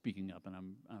comfortable speaking up, and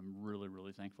I'm really,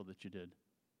 really thankful that you did.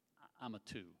 I'm a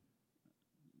 2.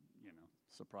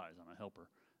 Surprise, I'm a helper,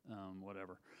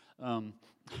 whatever.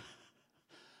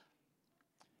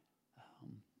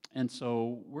 And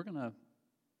so we're going to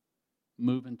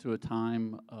move into a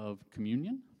time of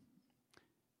communion,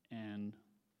 and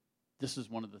this is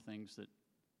one of the things that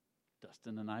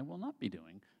Dustin and I will not be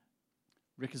doing.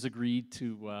 Rick has agreed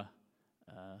to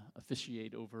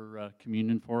officiate over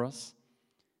communion for us,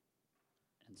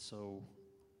 and so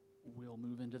we'll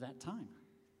move into that time.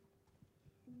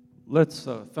 Let's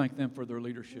thank them for their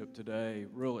leadership today.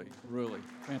 Really, really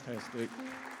fantastic.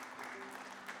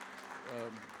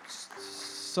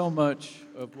 So much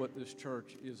of what this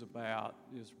church is about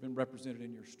has been represented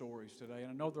in your stories today, and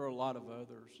I know there are a lot of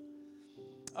others.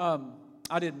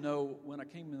 I didn't know when I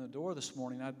came in the door this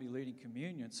morning I'd be leading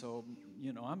communion, so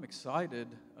I'm excited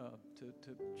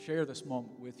to share this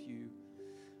moment with you.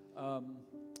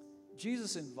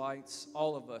 Jesus invites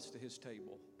all of us to his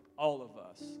table, all of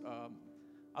us.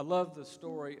 I I love the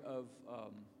story of,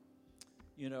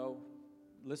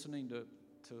 listening to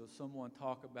someone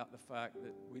talk about the fact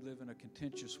that we live in a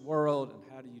contentious world, and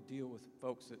how do you deal with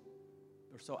folks that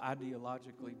are so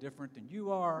ideologically different than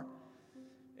you are.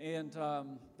 And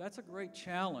that's a great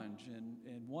challenge,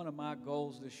 and one of my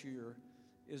goals this year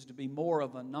is to be more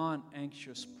of a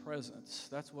non-anxious presence.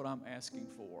 That's what I'm asking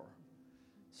for,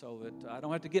 so that I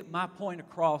don't have to get my point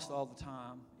across all the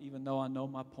time, even though I know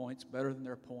my point's better than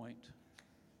their point.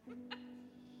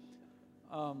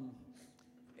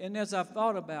 And as I've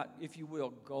thought about, if you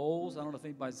will, goals, I don't know if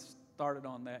anybody's started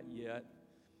on that yet,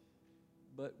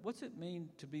 but what's it mean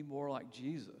to be more like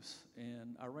Jesus?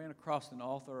 And I ran across an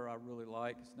author I really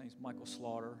like. His name's Michael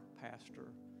Slaughter,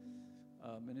 pastor.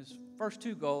 And his first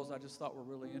two goals I just thought were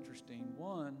really interesting.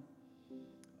 One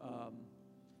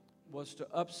was to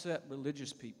upset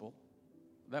religious people.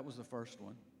 That was the first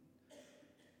one.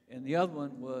 And the other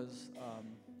one was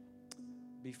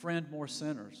befriend more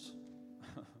sinners.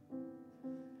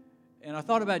 And I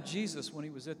thought about Jesus when he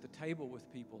was at the table with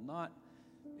people. Not,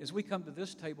 as we come to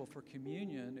this table for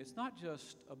communion, it's not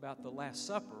just about the Last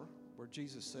Supper, where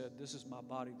Jesus said, "This is my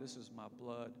body, this is my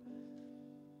blood."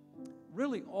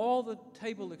 Really, all the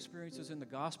table experiences in the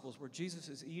Gospels where Jesus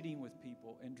is eating with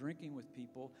people and drinking with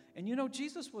people. And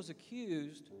Jesus was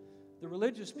accused, the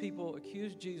religious people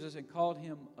accused Jesus and called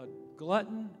him a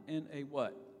glutton and a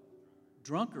what?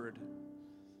 Drunkard.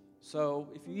 So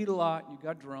if you eat a lot and you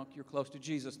got drunk, you're close to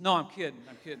Jesus. No, I'm kidding.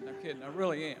 I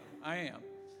really am. I am.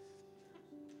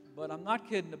 But I'm not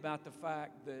kidding about the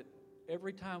fact that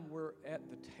every time we're at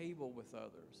the table with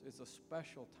others, it's a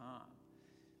special time.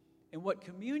 And what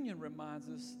communion reminds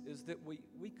us is that we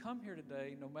come here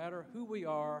today, no matter who we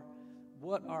are,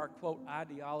 what our, quote,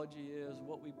 ideology is,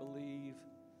 what we believe,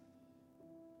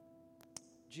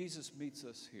 Jesus meets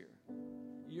us here.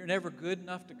 You're never good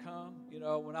enough to come.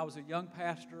 When I was a young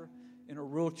pastor in a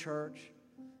rural church,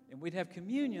 and we'd have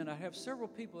communion, I'd have several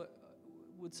people that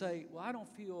would say, "Well, I don't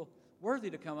feel worthy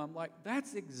to come." I'm like,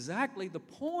 that's exactly the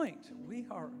point. We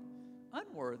are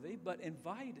unworthy, but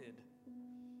invited.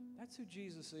 That's who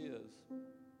Jesus is.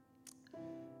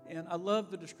 And I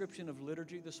love the description of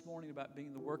liturgy this morning about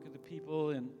being the work of the people.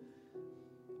 And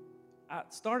I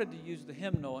started to use the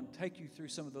hymnal and take you through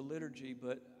some of the liturgy,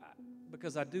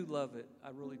 because I do love it. I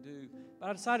really do. But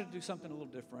I decided to do something a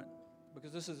little different,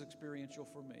 because this is experiential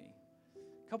for me.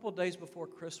 A couple of days before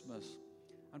Christmas,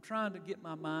 I'm trying to get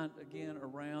my mind again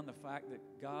around the fact that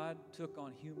God took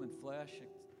on human flesh.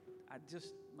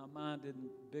 My mind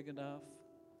isn't big enough.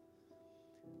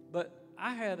 But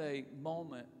I had a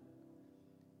moment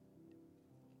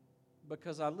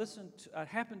because I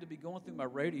happened to be going through my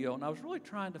radio, and I was really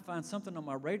trying to find something on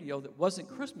my radio that wasn't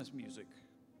Christmas music.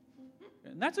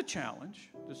 And that's a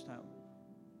challenge this time,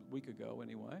 a week ago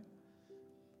anyway.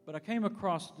 But I came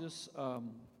across this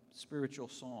spiritual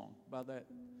song by that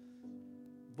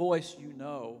voice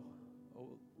a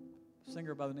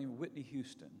singer by the name of Whitney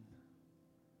Houston.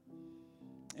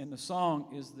 And the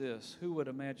song is this: "Who Would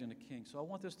Imagine a King?" So I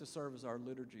want this to serve as our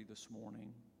liturgy this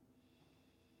morning,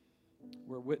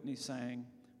 where Whitney sang,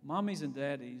 "Mommies and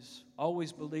daddies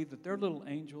always believe that their little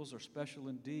angels are special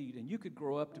indeed, and you could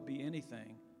grow up to be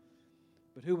anything,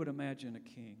 but who would imagine a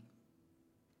king?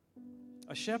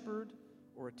 A shepherd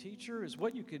or a teacher is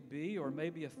what you could be, or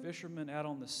maybe a fisherman out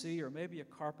on the sea, or maybe a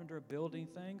carpenter building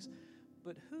things,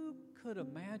 but who could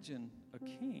imagine a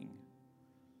king?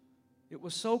 It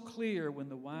was so clear when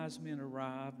the wise men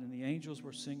arrived and the angels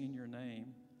were singing your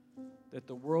name that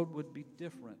the world would be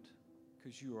different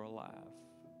because you are alive.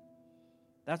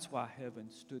 That's why heaven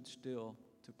stood still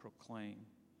to proclaim.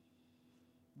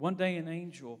 One day an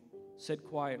angel said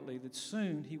quietly that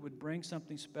soon he would bring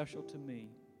something special to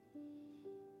me.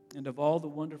 And of all the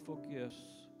wonderful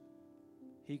gifts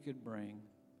he could bring,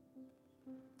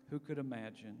 who could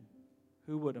imagine?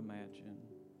 Who would imagine?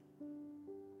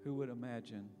 Who would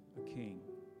imagine a king?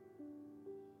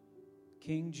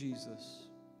 King Jesus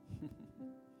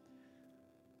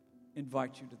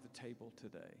invite you to the table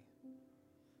today.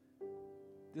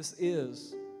 This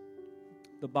is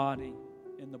the body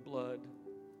and the blood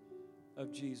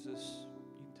of Jesus.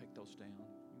 You can take those down.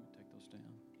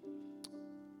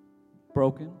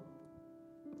 Broken.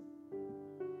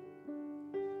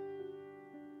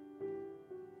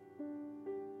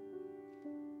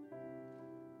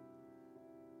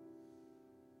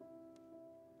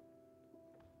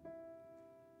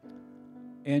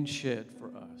 And shed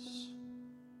for us.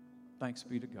 Thanks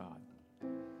be to God.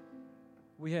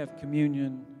 We have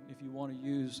communion if you want to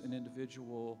use an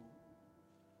individual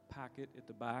packet at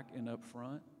the back and up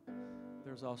front.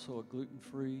 There's also a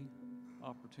gluten-free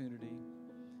opportunity.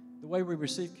 The way we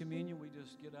receive communion, we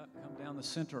just get up, come down the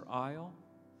center aisle.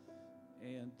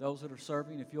 And those that are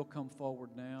serving, if you'll come forward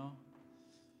now.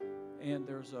 And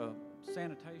there's a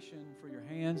sanitation for your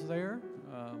hands there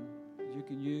you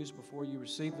can use before you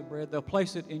receive the bread. They'll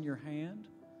place it in your hand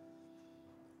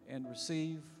and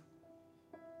receive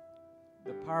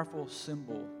the powerful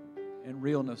symbol and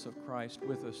realness of Christ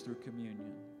with us through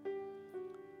communion.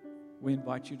 We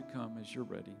invite you to come as you're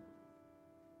ready.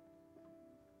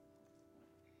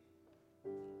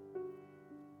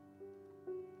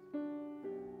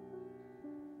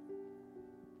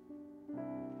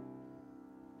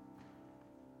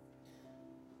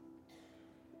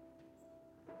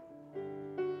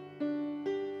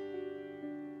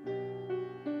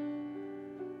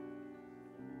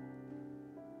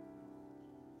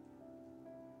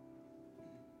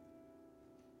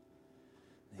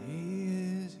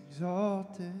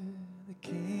 Exalted, the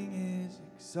King is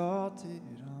exalted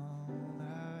on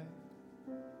high.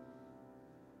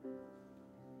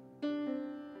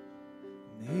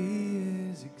 And He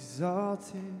is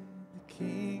exalted, the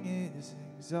King is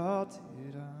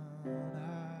exalted on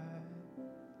high.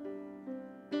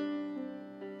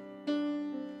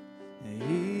 And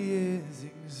He is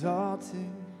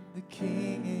exalted, the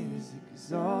King is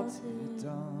exalted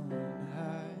on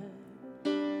high.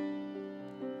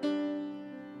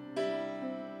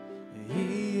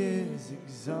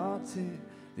 Exalted,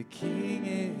 the King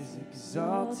is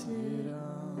exalted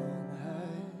on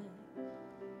high.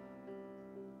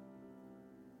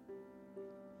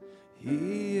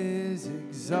 He is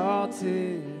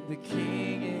exalted, the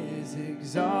King is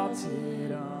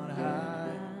exalted on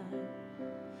high.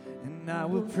 And I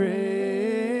will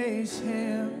praise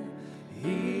Him.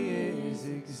 He is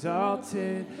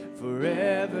exalted,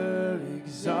 forever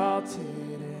exalted,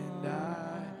 and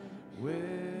I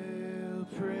will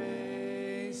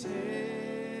praise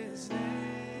His name.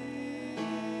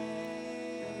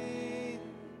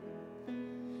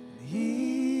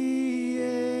 He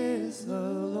is the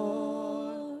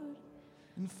Lord,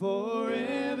 and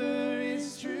forever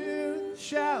His truth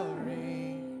shall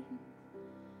reign.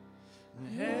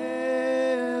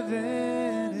 Heaven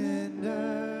and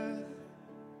earth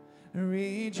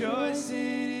rejoice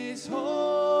in His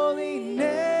holy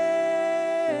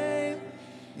name.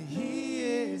 He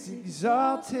is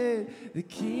exalted, the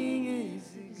King is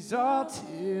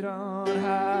exalted on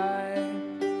high.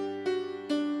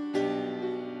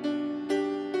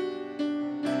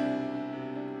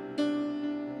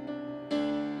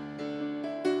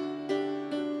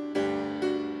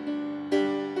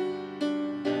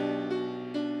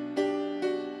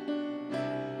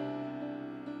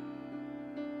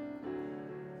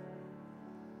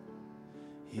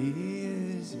 He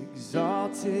is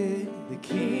exalted, the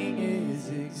King is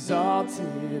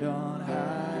exalted on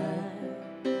high.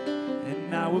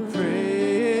 And I will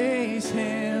praise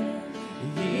Him.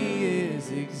 He is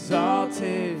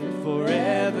exalted,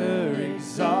 forever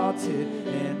exalted,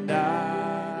 and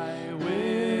I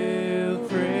will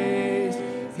praise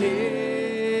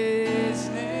His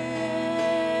name.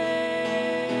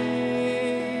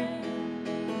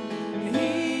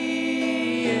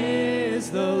 He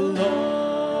is the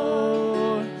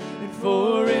Lord, and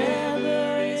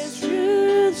forever His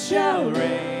truth shall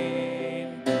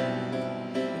reign.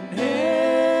 And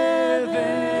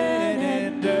heaven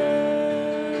and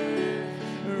earth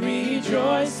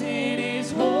rejoice in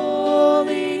His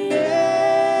holy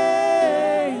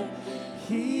name.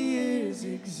 He is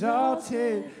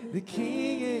exalted, the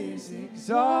King is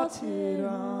exalted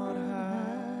on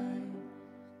high.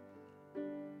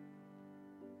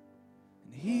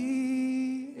 And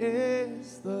He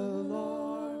is the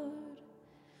Lord,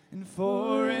 and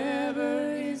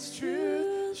forever His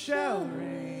truth shall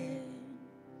reign.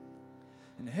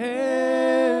 And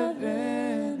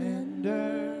heaven and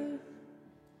earth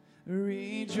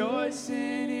rejoice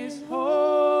in His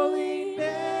holy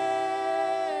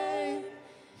name.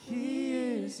 He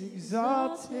is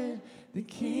exalted, the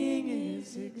King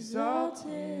is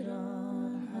exalted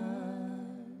on high.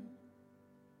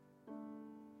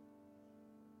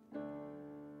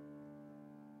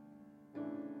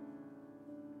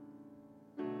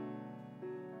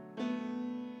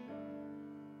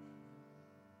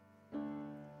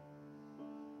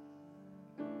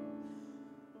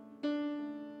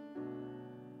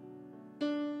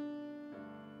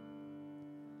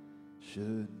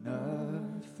 Should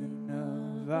nothing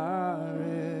of our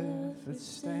efforts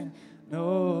stand,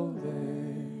 no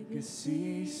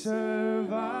legacy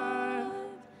survive,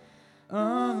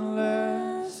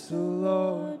 unless the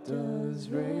Lord does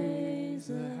raise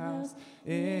a house,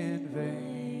 in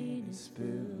vain its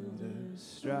builders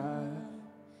strive.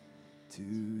 To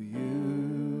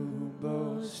you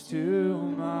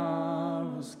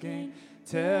gain.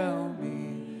 Tell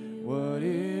me, what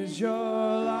is your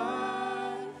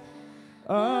life?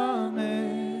 A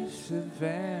mist that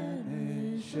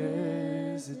vanishes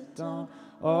at dawn.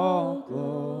 All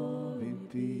glory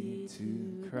be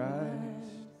to Christ.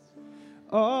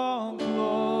 All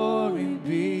glory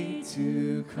be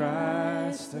to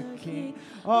Christ the King.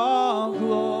 All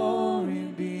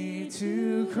glory be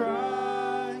to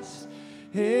Christ.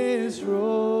 His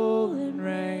rule and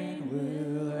reign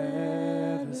will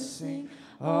ever sing.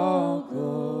 All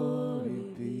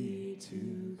glory be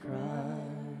to Christ.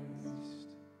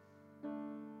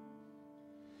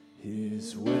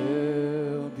 His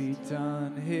will be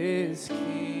done, His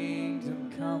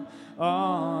kingdom come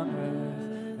on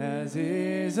earth as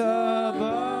is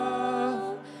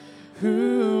above.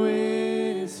 Who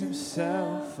is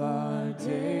Himself our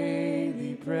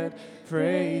daily bread?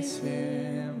 Praise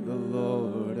Him, the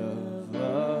Lord of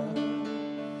love.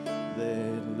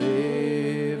 Let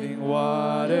living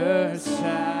water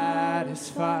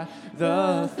satisfy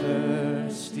the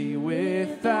thirsty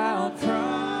without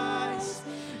price.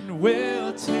 And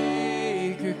we'll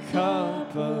take a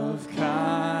cup of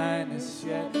kindness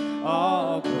yet.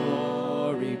 All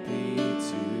glory be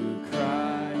to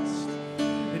Christ.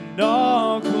 And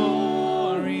all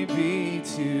glory be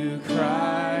to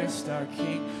Christ our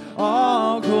King.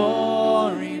 All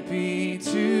glory be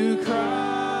to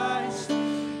Christ.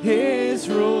 His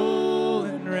rule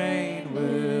and reign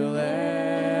will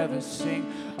ever sing.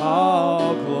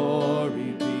 All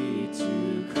glory be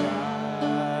to Christ.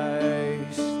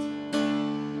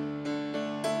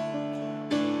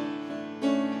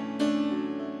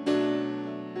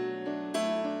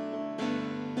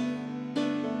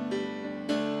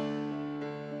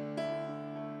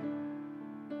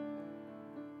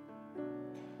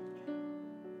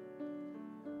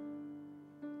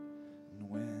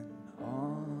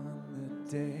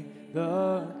 Day,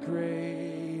 the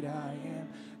great I am,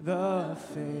 the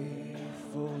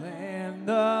faithful and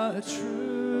the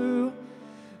true,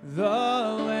 the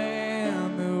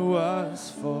Lamb who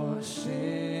was for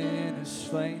sinners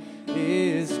slain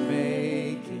is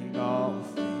making all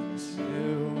things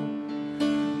new.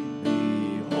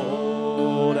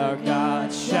 Behold, our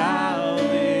God shall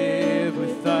live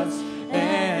with us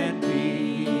and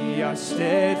be our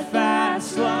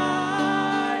steadfast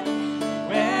light,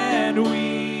 and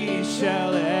we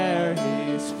shall ere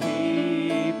His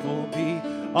people be.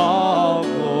 All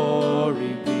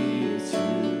glory be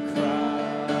to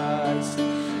Christ,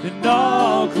 and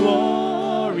all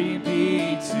glory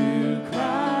be to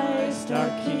Christ our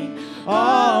King.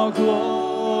 All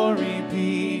glory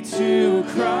be to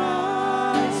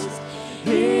Christ.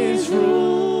 His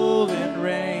rule and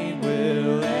reign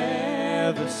will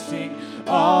ever sing.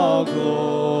 All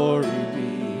glory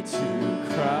be to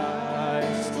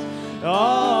Christ.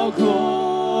 All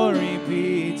glory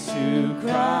be to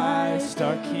Christ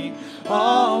our King.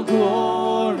 All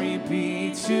glory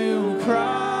be to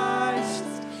Christ.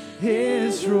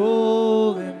 His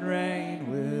rule and reign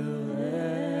will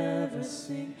ever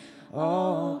sing.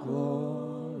 All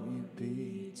glory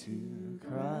be to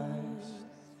Christ.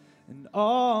 And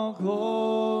all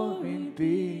glory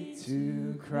be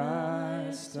to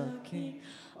Christ our King.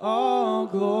 All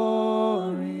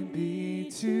glory be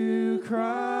to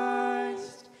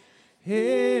Christ.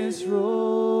 His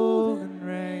rule and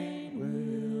reign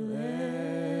will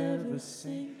ever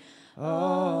sing.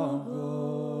 All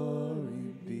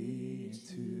glory be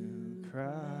to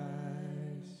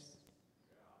Christ.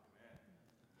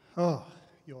 Oh,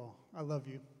 you all, I love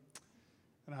you.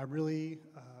 And I'm really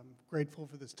grateful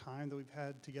for this time that we've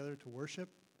had together to worship.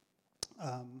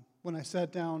 When I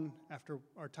sat down after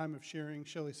our time of sharing,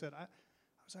 Shelley said, I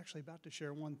was actually about to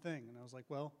share one thing. And I was like,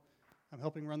 well, I'm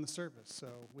helping run the service,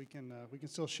 so we can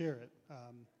still share it.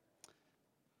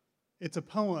 It's a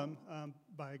poem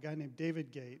by a guy named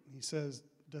David Gate. He says,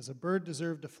 does a bird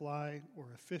deserve to fly or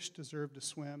a fish deserve to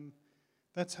swim?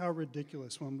 That's how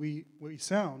ridiculous when we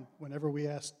sound whenever we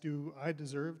ask, do I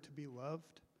deserve to be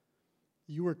loved?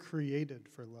 You were created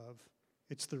for love.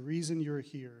 It's the reason you're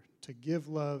here, to give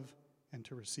love and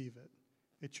to receive it.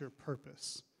 It's your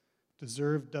purpose.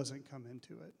 Deserve doesn't come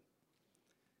into it.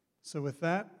 So with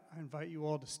that, I invite you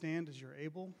all to stand as you're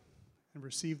able and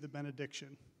receive the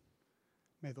benediction.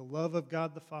 May the love of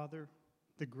God the Father,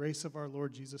 the grace of our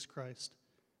Lord Jesus Christ,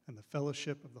 and the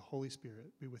fellowship of the Holy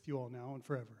Spirit be with you all now and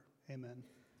forever. Amen.